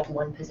with for like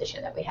one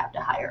position that we have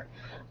to hire.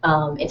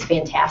 It's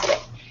fantastic.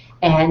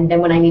 And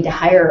then when I need to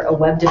hire a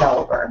web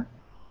developer,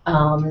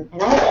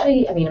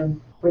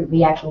 And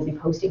we actually will be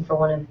posting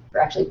for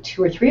actually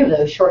 2 or 3 of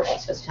those shortly.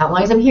 So as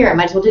long as I'm here, I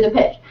might as well do the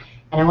pitch.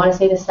 And I want to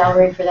say the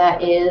salary for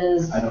that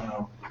is. I don't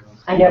know.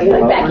 I know you're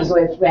like backing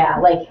with,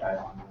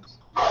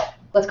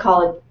 let's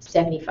call it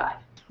 75.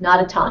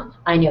 Not a ton.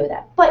 I know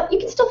that, but you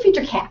can still feed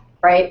your cat,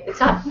 right? It's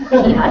not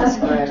peanuts.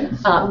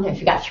 If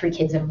you got 3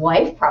 kids and a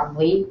wife,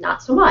 probably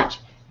not so much.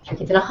 3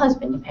 kids and a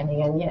husband,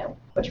 depending on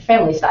what your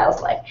family style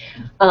is like.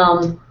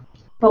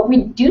 But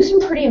we do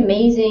some pretty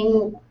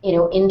amazing,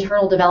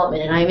 internal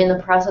development, and I'm in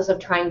the process of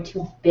trying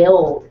to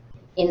build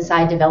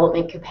inside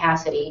development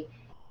capacity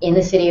in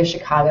the city of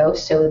Chicago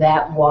so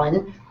that,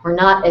 one, we're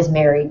not as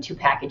married to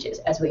packages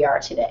as we are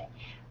today,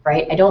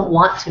 right? I don't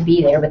want to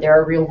be there, but there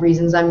are real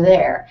reasons I'm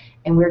there.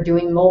 And we're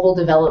doing mobile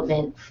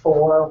development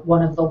for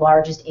one of the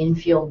largest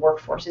in-field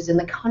workforces in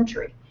the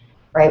country,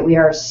 right? We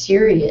are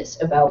serious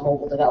about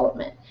mobile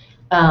development.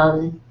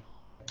 And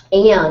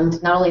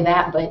not only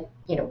that, but,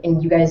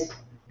 and you guys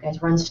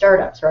run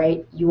startups,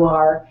 right? You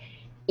are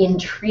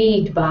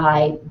intrigued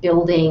by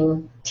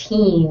building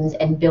teams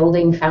and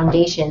building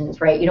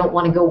foundations, right? You don't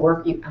want to go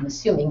work, I'm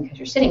assuming because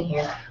you're sitting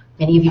here,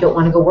 many of you don't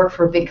want to go work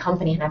for a big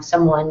company and have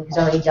someone who's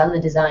already done the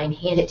design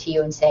hand it to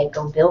you and say,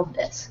 go build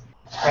this,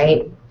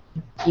 right?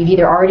 You've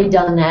either already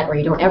done that or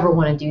you don't ever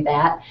want to do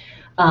that.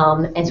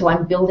 And so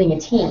I'm building a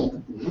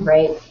team,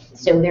 right?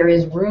 So there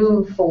is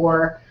room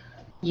for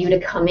you to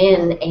come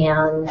in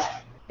and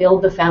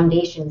build the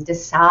foundations,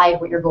 decide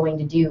what you're going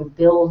to do,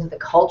 build the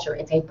culture.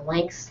 It's a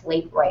blank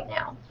slate right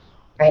now,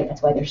 right?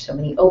 That's why there's so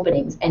many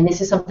openings. And this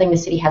is something the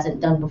city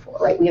hasn't done before,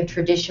 right? We have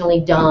traditionally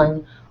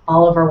done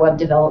all of our web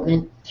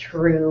development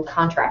through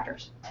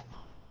contractors.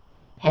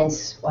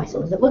 Hence why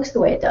some of it looks the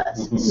way it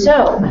does.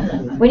 So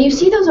when you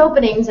see those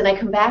openings and I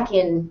come back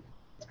in,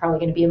 it's probably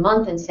going to be a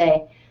month and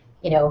say,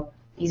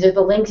 these are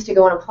the links to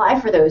go and apply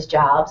for those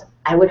jobs,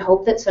 I would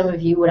hope that some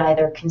of you would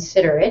either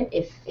consider it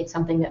if it's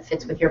something that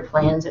fits with your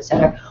plans, et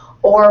cetera,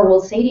 or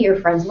will say to your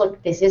friends,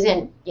 look, this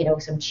isn't,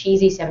 some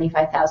cheesy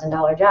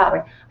 $75,000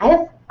 job.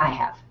 I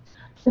have.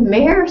 The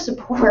mayor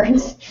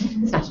supports,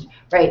 it's not,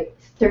 right,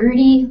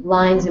 30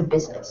 lines of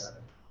business.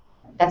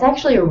 That's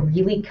actually a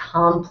really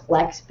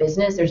complex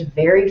business. There's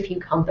very few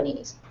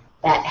companies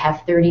that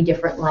have 30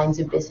 different lines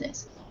of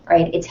business,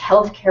 right? It's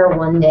healthcare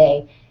one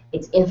day,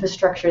 it's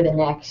infrastructure the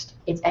next,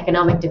 it's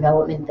economic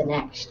development the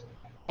next.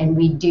 And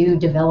we do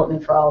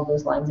development for all of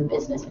those lines of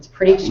business. It's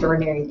pretty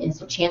extraordinary.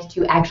 It's a chance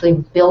to actually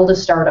build a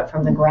startup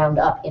from the ground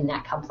up in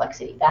that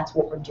complexity. That's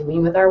what we're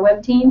doing with our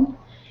web team.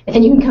 And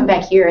then you can come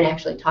back here and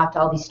actually talk to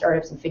all these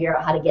startups and figure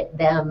out how to get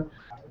them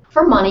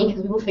for money,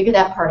 because we will figure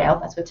that part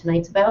out. That's what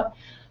tonight's about,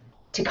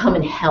 to come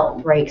and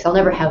help, right? Because I'll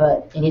never have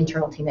an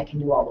internal team that can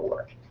do all the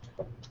work.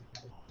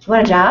 Do you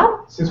want a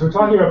job? Since we're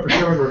talking about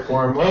procurement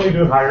reform, why don't we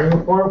do hiring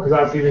reform, because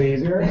that's even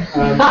easier.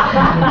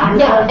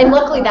 Yeah, and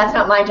luckily that's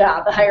not my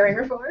job, the hiring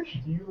reform.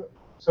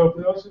 So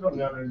for those who don't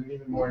know, there's an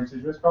even more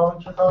insidious problem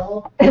in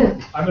Chicago.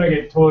 I'm going to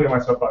get totally on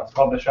my soapbox. It's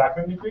called the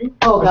Shackman decree.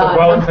 Oh, God.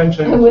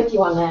 I'm with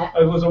you on that.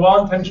 It was a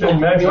well-intentioned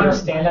measure. Do you want to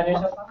stand on your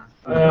soapbox?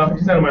 I'm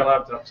just on my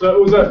laptop. So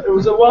it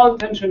was a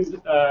well-intentioned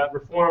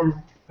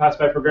reform passed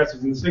by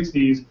progressives in the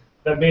 60s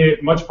that made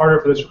it much harder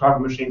for the Chicago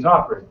machine to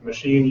operate. The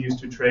machine used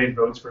to trade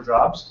votes for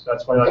jobs.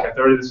 That's why like a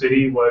third of the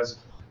city was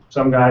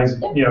some guy's,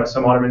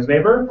 some alderman's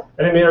neighbor,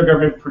 and it made our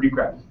government pretty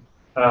crappy.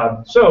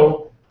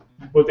 So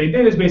what they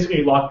did is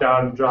basically lock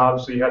down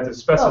jobs. So you had to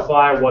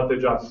specify what the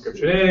job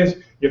description is.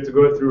 You have to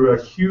go through a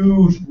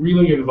huge,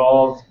 really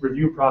involved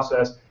review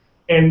process.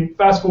 And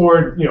fast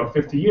forward,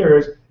 50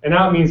 years, and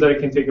now it means that it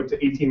can take up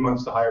to 18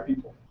 months to hire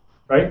people,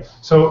 right?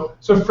 So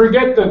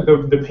forget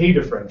the pay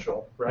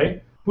differential,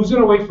 right? Who's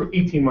going to wait for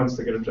 18 months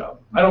to get a job?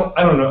 I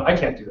don't know. I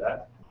can't do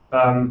that.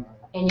 And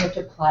you have to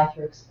apply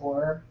through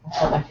Explorer.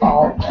 That's not my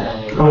fault.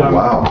 Oh,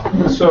 wow.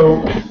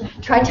 So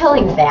try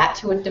telling that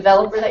to a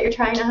developer that you're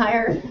trying to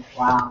hire.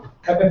 Wow.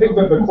 I think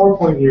that the core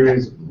point here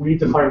is we need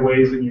to find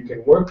ways that you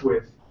can work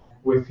with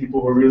people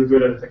who are really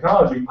good at the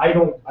technology. I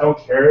don't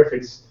care if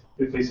they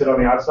sit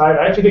on the outside.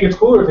 I actually think it's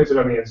cooler if they sit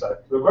on the inside.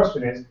 The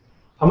question is,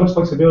 how much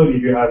flexibility do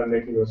you have in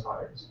making those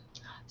hires?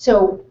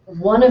 So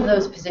one of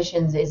those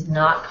positions is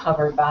not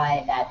covered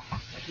by that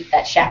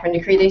Shackman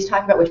decree that he's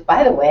talking about, which,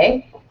 by the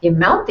way, the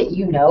amount that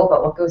you know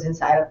about what goes on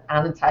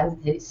the inside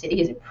of the city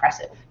is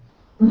impressive.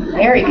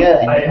 Very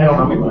good. I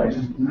don't know much.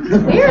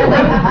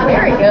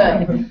 Very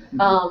good.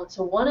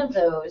 So one of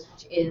those,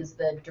 which is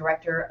the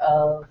director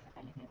of,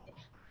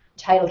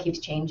 title keeps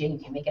changing, you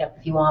can make it up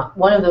if you want.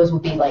 One of those will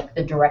be like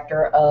the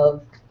director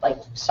of like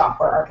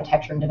software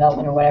architecture and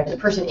development or whatever, the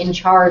person in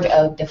charge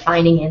of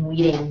defining and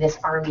leading this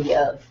army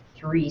of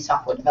 3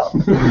 software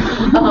developers.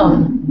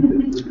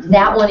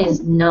 That one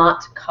is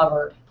not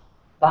covered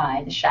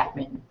by the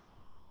Shackman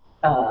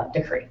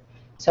decree.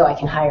 So I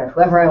can hire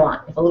whoever I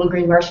want. If a little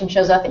green Martian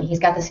shows up and he's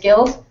got the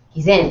skills,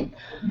 he's in.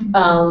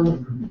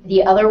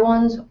 The other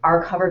ones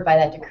are covered by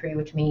that decree,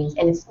 which means,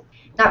 and it's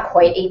not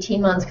quite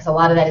 18 months because a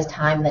lot of that is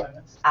time that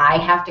I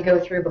have to go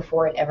through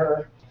before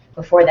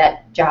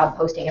that job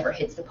posting ever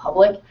hits the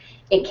public.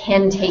 It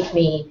can take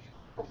me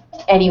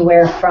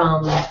anywhere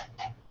from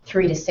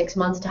 3 to 6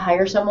 months to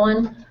hire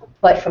someone.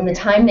 But from the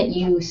time that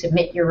you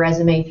submit your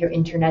resume through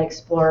Internet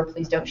Explorer,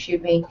 please don't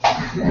shoot me.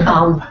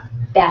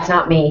 That's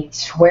not me,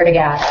 swear to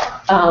God.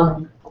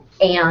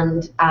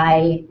 And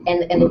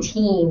the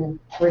team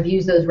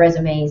reviews those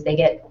resumes. They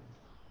get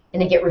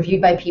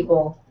reviewed by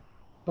people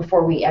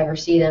before we ever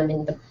see them,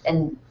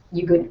 and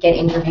you could get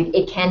interviewed.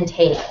 It can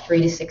take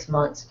 3 to 6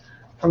 months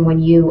from when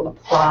you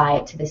apply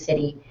to the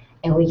city,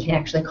 and we can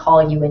actually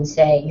call you and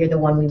say, you're the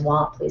one we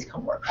want, please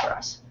come work for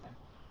us,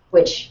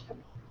 which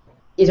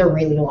is a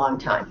really long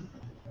time.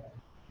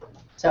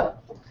 So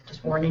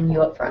just warning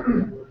you up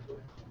front.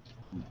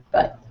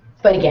 But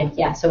again,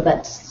 yeah, so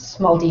that's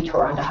small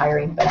detour onto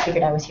hiring, but I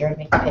figured I was here to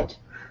make the pitch.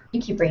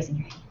 You keep raising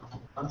your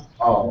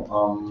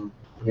hand.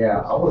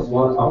 Yeah, I was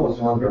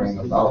wondering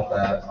about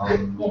that. I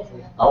don't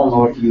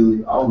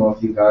know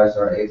if you guys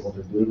are able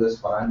to do this,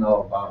 but I've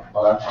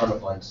heard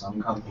of like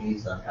some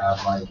companies that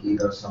have like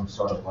either some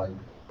sort of like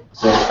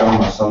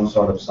system or some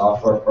sort of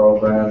software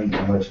program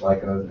in which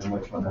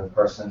when a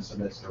person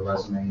submits their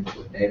resume into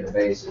a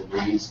database, it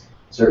reads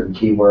certain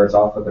keywords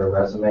off of their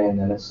resume and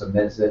then it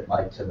submits it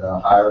like to the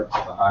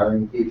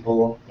hiring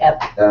people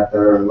that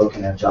they're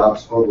looking at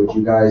jobs for. Would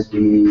you guys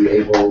be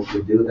able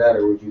to do that,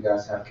 or would you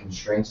guys have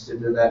constraints to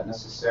do that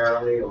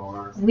necessarily?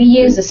 Or we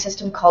use a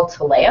system called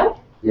Taleo.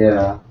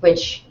 Yeah.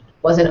 Which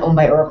wasn't owned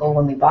by Oracle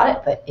when we bought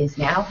it, but is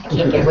now. I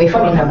can't get away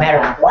from it no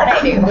matter what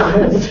I do.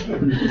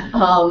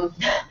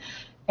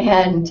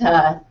 And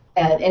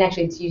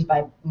actually, it's used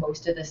by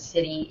most of the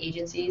city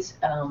agencies.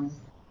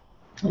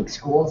 Like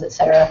schools,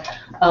 etc.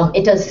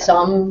 It does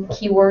some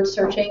keyword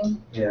searching,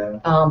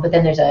 but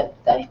then there's a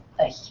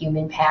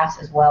human pass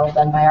as well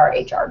done by our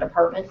HR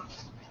department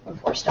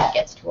before stuff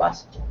gets to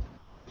us.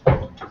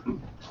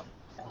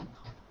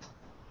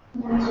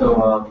 So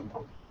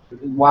a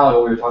while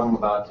ago we were talking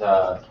about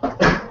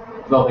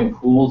developing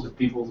pools of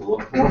people to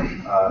look for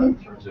in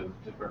terms of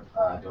different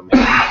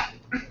domains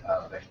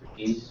of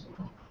expertise.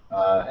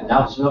 And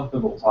now some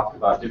people talk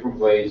about different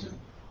ways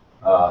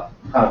of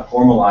kind of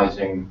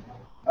formalizing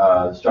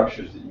the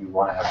structures that you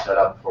want to have set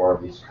up for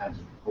these kinds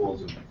of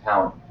pools of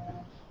talent.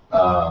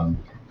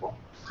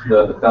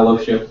 The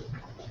fellowship,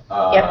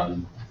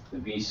 the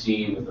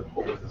VC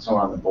with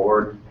someone on the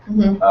board,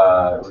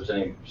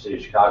 representing the city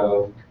of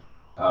Chicago.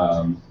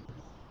 I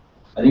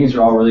think these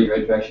are all really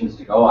great directions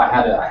to go. I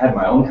had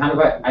my own kind of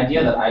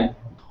idea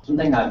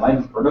something I might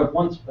have heard of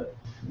once, but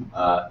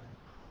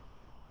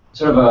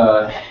sort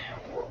of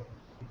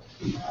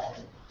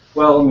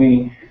let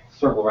me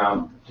circle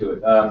around to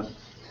it.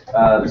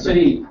 The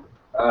city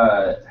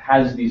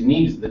has these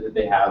needs that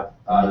they have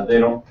that they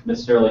don't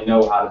necessarily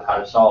know how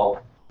to solve,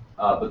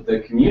 but the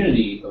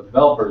community of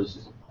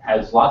developers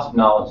has lots of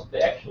knowledge that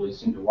they actually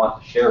seem to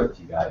want to share with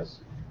you guys.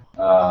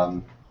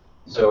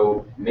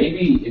 So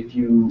maybe if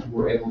you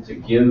were able to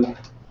give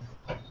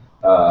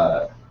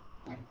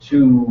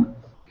to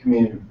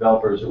community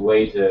developers a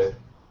way to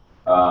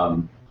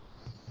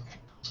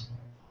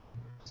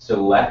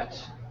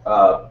select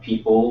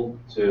people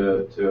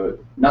to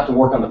not to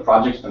work on the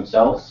projects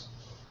themselves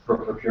for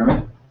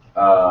procurement,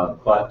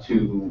 but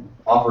to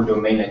offer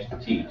domain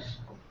expertise.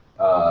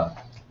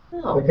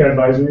 Like an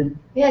advisory?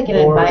 Yeah, like an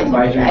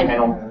advisory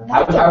panel.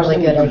 I was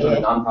thinking in terms of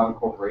nonprofit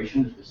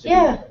corporations the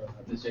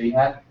city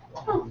had.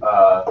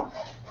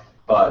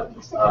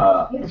 But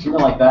something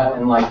like that,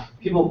 and like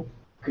people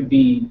could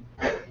be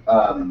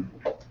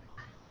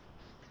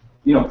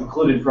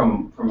precluded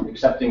from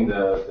accepting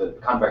the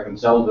contract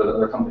themselves, or the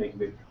other company could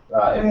be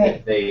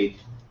if they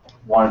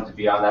wanted to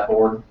be on that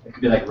board. It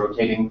could be like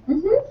rotating.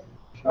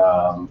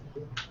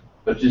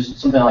 But just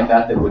something like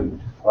that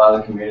would allow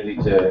the community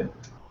to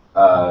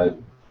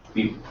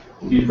be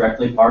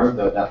directly part of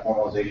that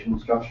formalization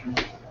structure.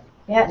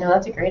 Yeah, no,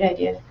 that's a great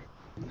idea.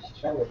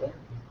 I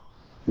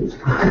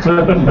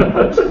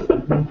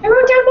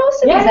wrote down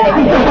most of these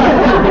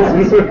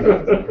ideas.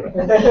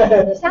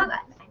 Sound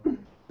that.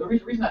 The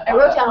reason I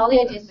wrote down all the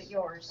ideas but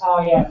yours. Oh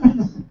yeah.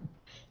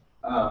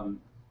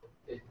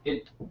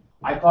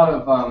 I thought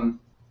of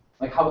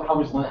like how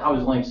is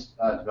Linux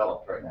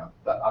developed right now?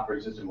 The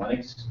operating system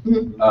Linux,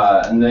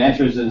 and the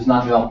answer is that it's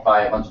not developed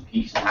by a bunch of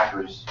geeks and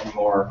hackers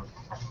anymore.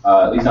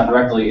 At least not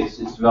directly. It's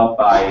developed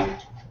by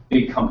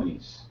big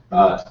companies.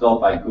 It's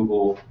developed by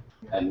Google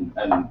and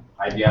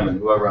IBM and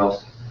whoever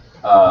else.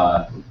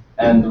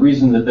 And the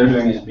reason that they're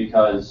doing it is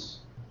because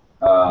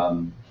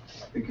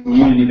the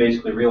community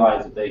basically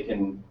realized that they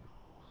can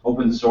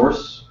open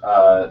source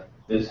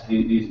these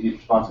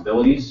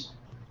responsibilities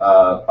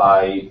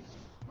by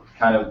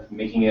kind of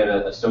making it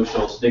a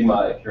social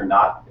stigma if you're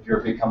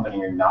a big company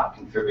and you're not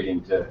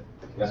contributing to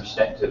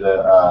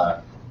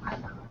the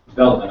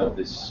development of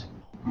this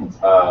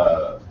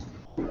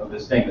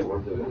thing that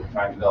we're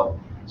trying to develop.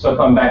 So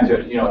coming back to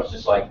it, it's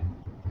just like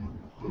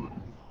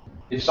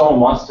if someone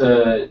wants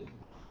to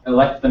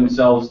elect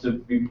themselves to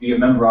be a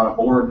member on a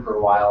board for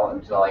a while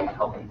and to like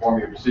help inform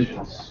your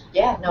decisions.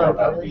 Yeah, no,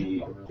 that would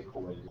be a really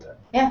cool way to do that.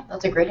 Yeah,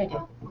 that's a great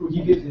idea.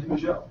 You get to do a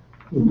job.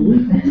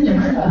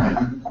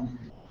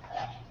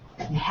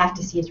 You have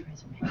to see his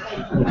resume.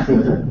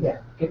 Yeah,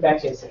 get back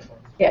to his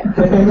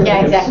Yeah,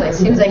 yeah, exactly. As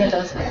soon as I get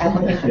those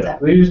applications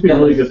out. They just be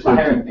really good It's the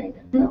hiring thing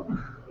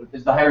again.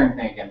 It's the hiring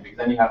thing again, because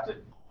then you have to,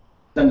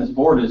 then this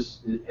board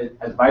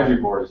advisory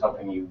board is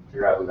helping you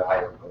figure out who to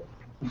hire.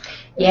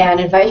 Yeah, an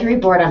advisory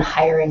board on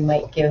hiring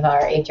might give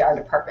our HR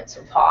department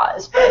some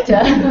pause, but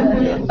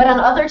on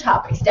other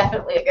topics,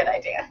 definitely a good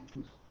idea.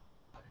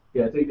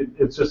 Yeah, I think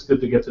it's just good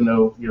to get to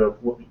know,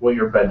 what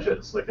your bench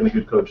is. Like, any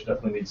good coach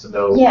definitely needs to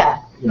know,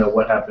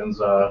 what happens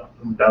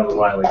down the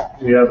line. Like,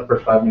 the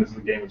first 5 minutes of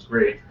the game is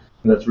great,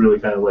 and that's really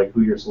kind of like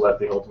who you're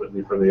selecting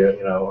ultimately for the,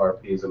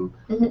 RPs. And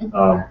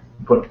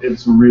but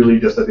it's really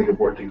just, I think,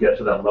 important to get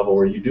to that level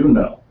where you do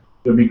know.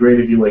 It would be great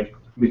if you,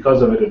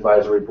 because of an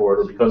advisory board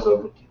or because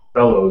of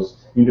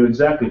fellows, you knew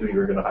exactly who you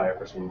were going to hire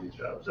for some of these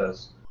jobs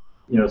as,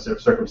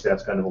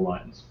 circumstance kind of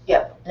aligns.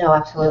 Yep. No,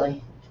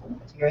 absolutely.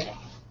 That's great.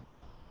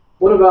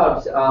 What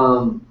about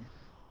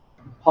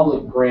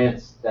public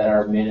grants that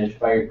are managed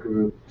by your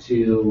group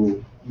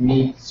to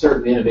meet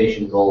certain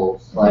innovation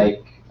goals,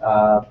 like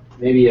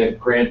maybe a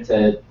grant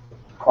to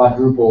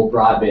quadruple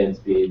broadband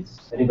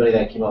speeds? Anybody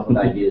that came up with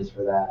ideas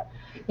for that?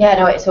 Yeah,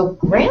 no, so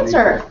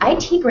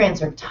IT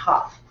grants are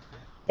tough.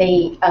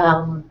 They,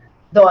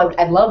 though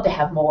I'd love to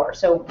have more.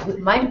 So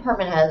my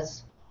department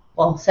has,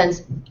 well,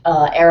 since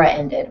ERA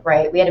ended,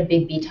 right, we had a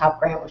big BTOP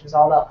grant, which was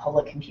all about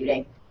public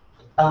computing,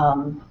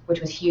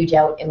 which was huge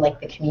out in the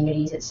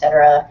communities, et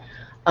cetera.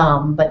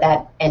 But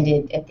that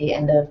ended at the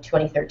end of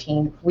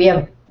 2013. We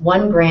have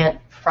one grant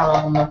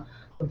from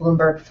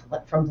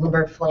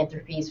Bloomberg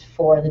Philanthropies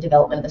for the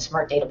development of the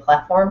smart data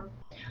platform.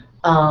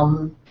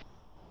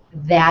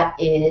 That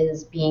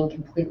is being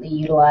completely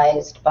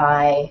utilized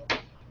by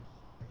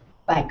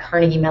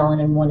Carnegie Mellon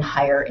and one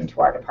hire into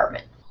our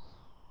department.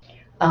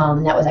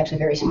 That was actually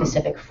very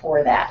specific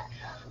for that.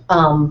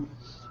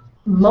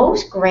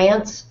 Most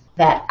grants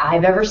that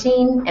I've ever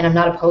seen, and I'm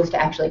not opposed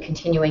to actually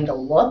continuing to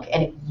look,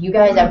 and if you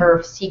guys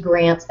ever see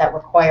grants that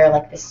require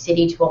the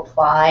city to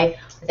apply,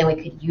 but then we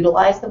could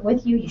utilize them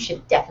with you, you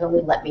should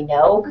definitely let me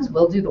know, because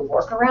we'll do the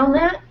work around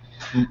that.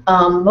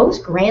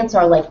 Most grants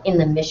are in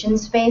the mission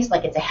space,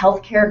 it's a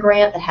healthcare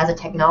grant that has a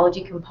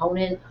technology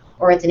component,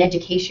 or it's an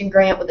education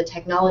grant with a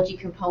technology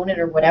component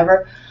or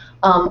whatever.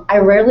 I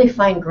rarely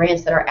find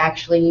grants that are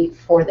actually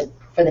for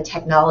the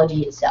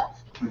technology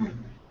itself.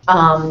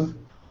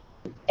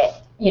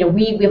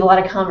 We have a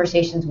lot of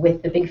conversations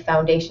with the big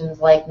foundations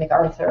like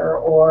MacArthur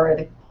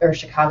or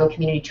Chicago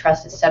Community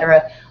Trust, et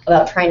cetera,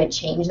 about trying to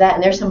change that.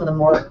 And there's some of the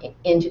more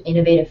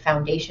innovative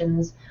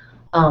foundations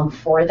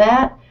for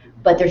that.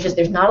 But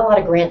there's not a lot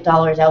of grant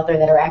dollars out there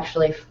that are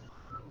actually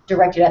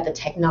directed at the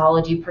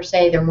technology per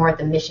se. They're more at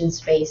the mission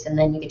space, and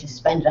then you get to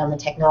spend it on the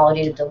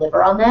technology to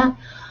deliver on that.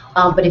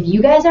 But if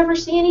you guys ever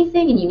see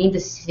anything and you need the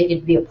city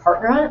to be a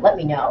partner on it, let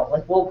me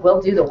know.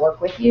 We'll do the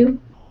work with you.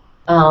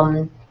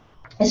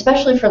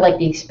 Especially for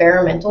the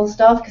experimental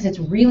stuff, because it's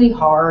really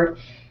hard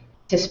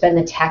to spend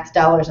the tax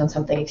dollars on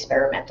something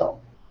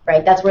experimental,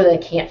 right? That's where the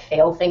can't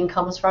fail thing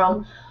comes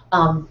from.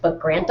 But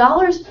grant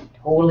dollars,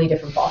 totally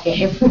different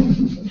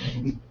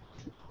ballgame.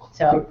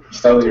 So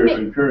failure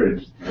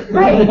encouraged.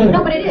 Right.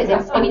 No, but it is.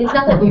 It's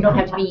not that you don't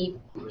have to be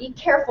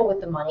careful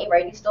with the money,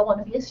 right? You still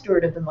want to be a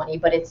steward of the money,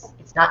 but it's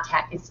not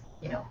it's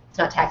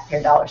not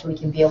taxpayer dollars, so we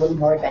can be a little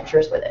more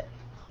adventurous with it.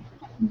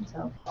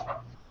 So.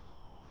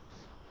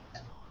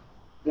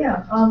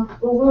 Yeah, well,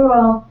 we're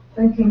all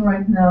thinking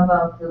right now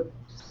about the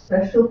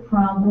special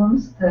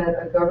problems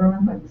that a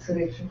government like the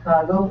City of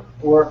Chicago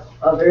or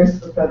others,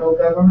 the federal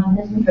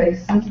government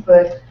faces.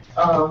 But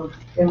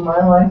in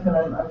my life, and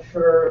I'm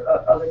sure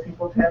other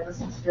people have had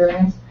this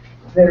experience,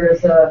 there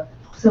is a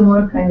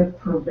similar kind of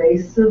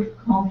pervasive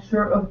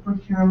culture of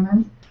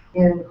procurement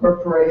in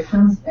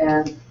corporations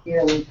and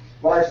in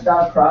large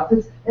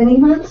nonprofits, and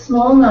even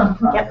small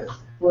nonprofits,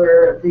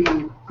 where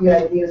the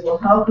idea is, well,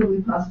 how could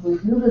we possibly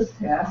do this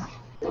task?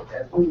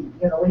 We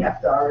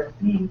have to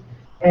RFP,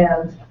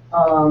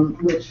 and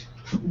which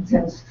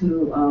tends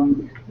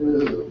to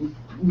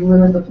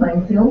limit the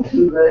playing field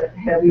to the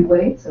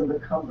heavyweights and the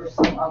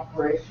cumbersome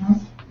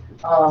operations,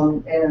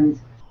 and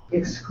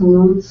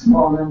exclude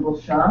small,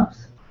 nimble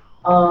shops.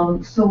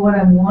 So what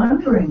I'm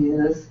wondering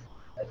is,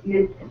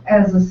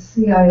 as a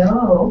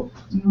CIO,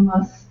 you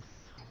must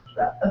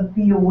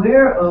be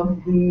aware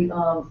of the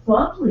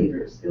thought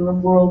leaders in the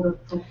world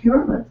of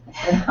procurement,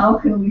 and how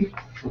can we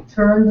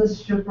turn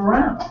this ship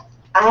around?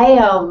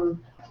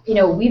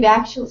 We've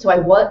actually, so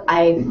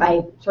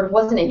I sort of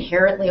wasn't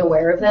inherently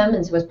aware of them,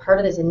 and so as part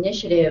of this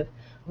initiative,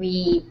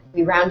 we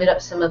rounded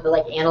up some of the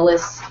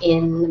analysts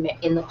in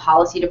the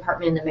policy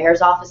department in the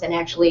mayor's office, and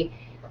actually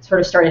sort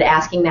of started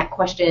asking that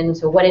question.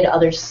 So what did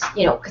others,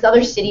 because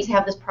other cities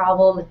have this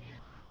problem,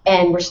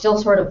 and we're still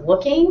sort of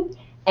looking,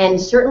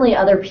 and certainly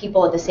other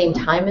people at the same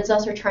time as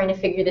us are trying to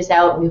figure this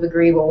out, and we've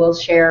agreed, well, we'll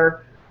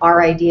share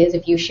our ideas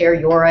if you share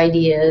your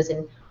ideas,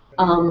 and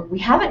we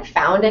haven't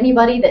found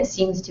anybody that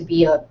seems to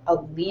be a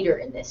leader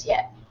in this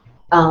yet.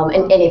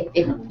 And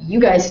if you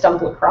guys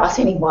stumble across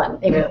anyone,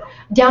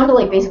 down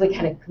to basically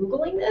kind of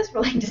Googling this,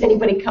 we're does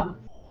anybody come?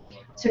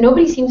 So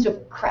nobody seems to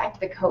have cracked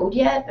the code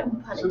yet, no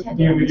pun So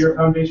intended. the Meteor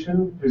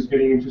Foundation is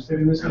getting interested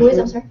in this issue. Who is,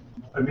 I'm sorry?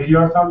 A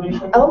Meteor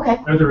Foundation. Oh, okay.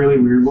 They're the really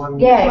weird one.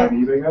 Yeah.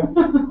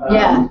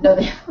 Yeah, no,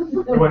 they,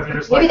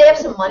 maybe they have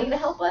some money to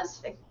help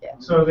us. Yeah.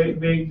 So they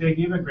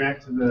gave a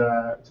grant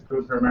to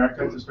Code for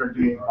America to start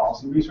doing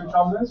policy research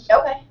on this.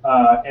 Okay.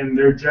 And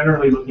they're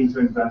generally looking to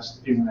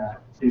invest in that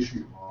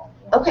issue.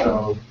 Okay.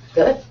 So,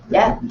 good.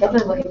 Yeah,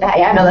 definitely look at that.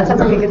 Yeah, no, that sounds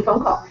like a good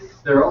phone call.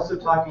 They're also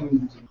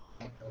talking.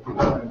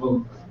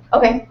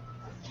 Okay.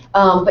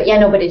 But yeah,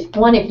 no, but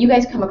if you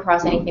guys come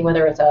across anything,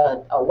 whether it's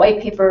a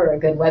white paper or a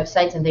good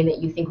website, something that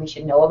you think we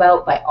should know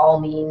about, by all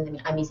means, I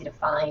mean, I'm easy to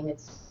find.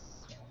 It's,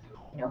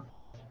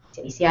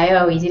 City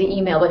CIO, easy to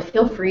email, but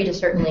feel free to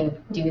certainly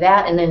do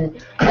that. And then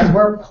as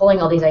we're pulling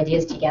all these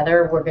ideas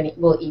together,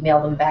 we'll email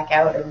them back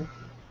out, and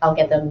I'll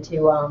get them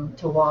to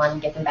Juan,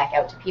 get them back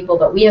out to people.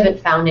 But we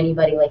haven't found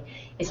anybody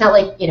it's not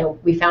like,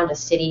 we found a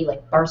city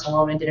like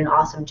Barcelona did an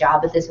awesome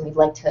job at this, and we'd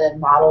like to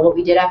model what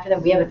we did after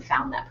them. We haven't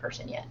found that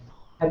person yet.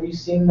 Have you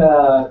seen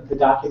the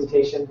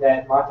documentation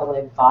that Martha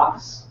Lane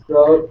Fox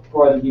wrote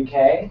for the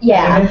UK?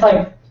 Yeah. And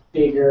it's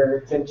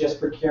bigger than just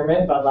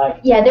procurement, but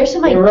yeah, there's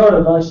some they wrote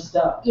a bunch of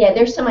stuff. Yeah,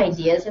 there's some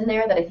ideas in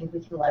there that I think we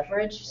can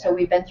leverage. So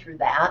we've been through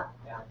that.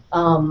 Yeah.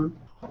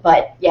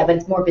 But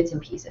it's more bits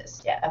and pieces.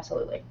 Yeah,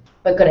 absolutely.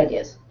 But good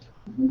ideas.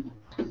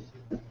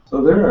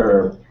 So there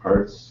are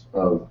parts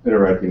of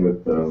interacting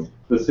with the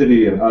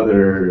city and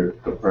other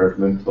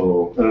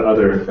departmental and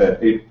other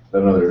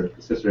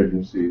sister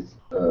agencies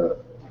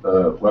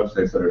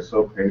websites that are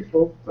so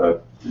painful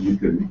that you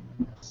could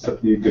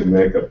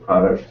make a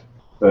product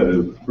that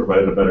is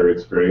provide a better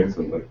experience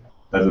and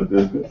as a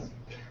business.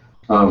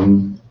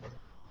 And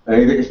I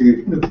think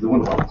actually the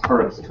one about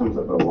parks comes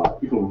up a lot.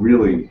 People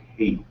really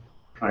hate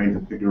trying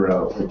to figure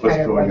out what's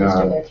going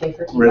on.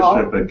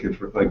 Register their kids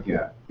for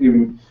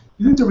even.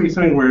 You think there would be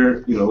something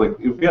where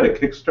if we had a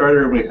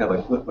Kickstarter and we had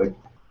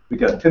we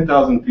got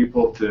 10,000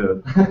 people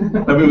to.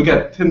 I mean, we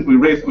got a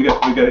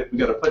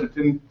pledge of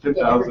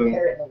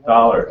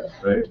 $10,000,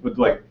 right? But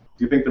do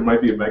you think there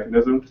might be a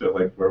mechanism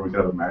to where we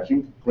got a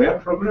matching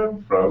grant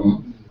program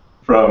from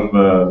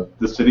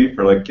the city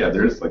for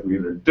there's we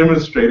either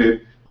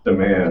demonstrated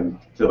demand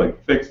to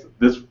fix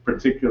this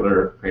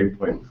particular pain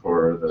point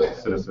for the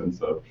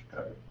citizens of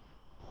Chicago.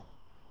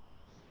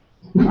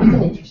 That's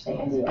an interesting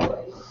idea.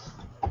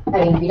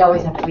 I mean, we'd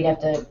have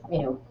to,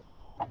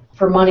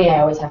 for money, I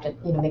always have to,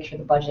 make sure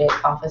the budget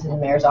office and the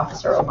mayor's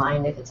office are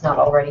aligned if it's not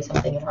already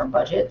something in our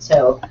budget.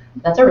 So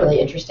that's a really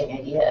interesting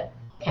idea.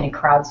 Kind of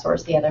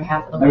crowdsource the other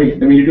half of the money. I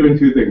mean, you're doing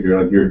two things.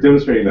 You're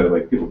demonstrating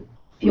that people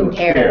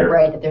care,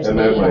 right? That there's and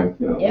need.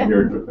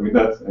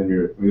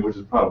 Which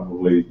is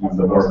probably even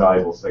the more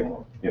valuable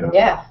signal.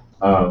 Yeah.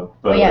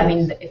 But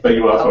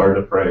you also are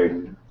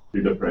defraying.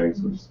 You're defraying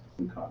some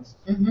costs.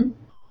 Mm-hmm.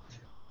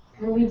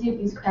 And we do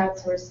use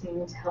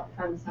crowdsourcing to help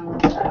fund some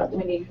of the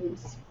Winnie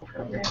Foods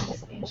program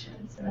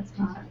expansion, so it's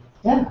not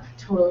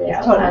totally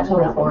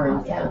totally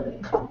foreign. Yeah.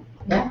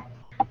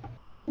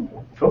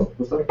 Cool.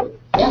 What's up?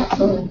 Yeah,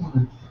 absolutely.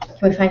 Can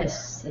we find a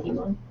city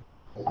one?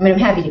 I mean, I'm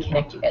happy to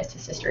connect you guys to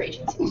sister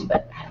agencies,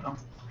 but I don't know.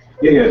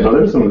 Yeah. No,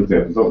 there's some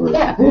examples over.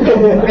 Yeah.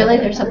 Really?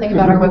 There's something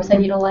about our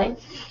website you don't like?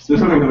 There's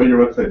something about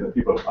your website that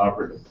people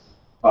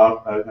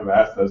have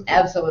asked us.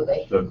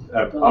 Absolutely.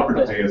 Have offered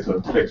to pay us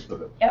to fix for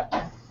them. Yep.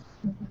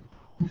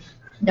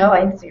 No,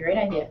 I think it's a great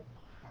idea.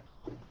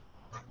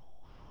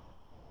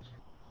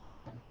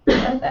 I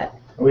like that.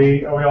 Are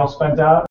we all spent out?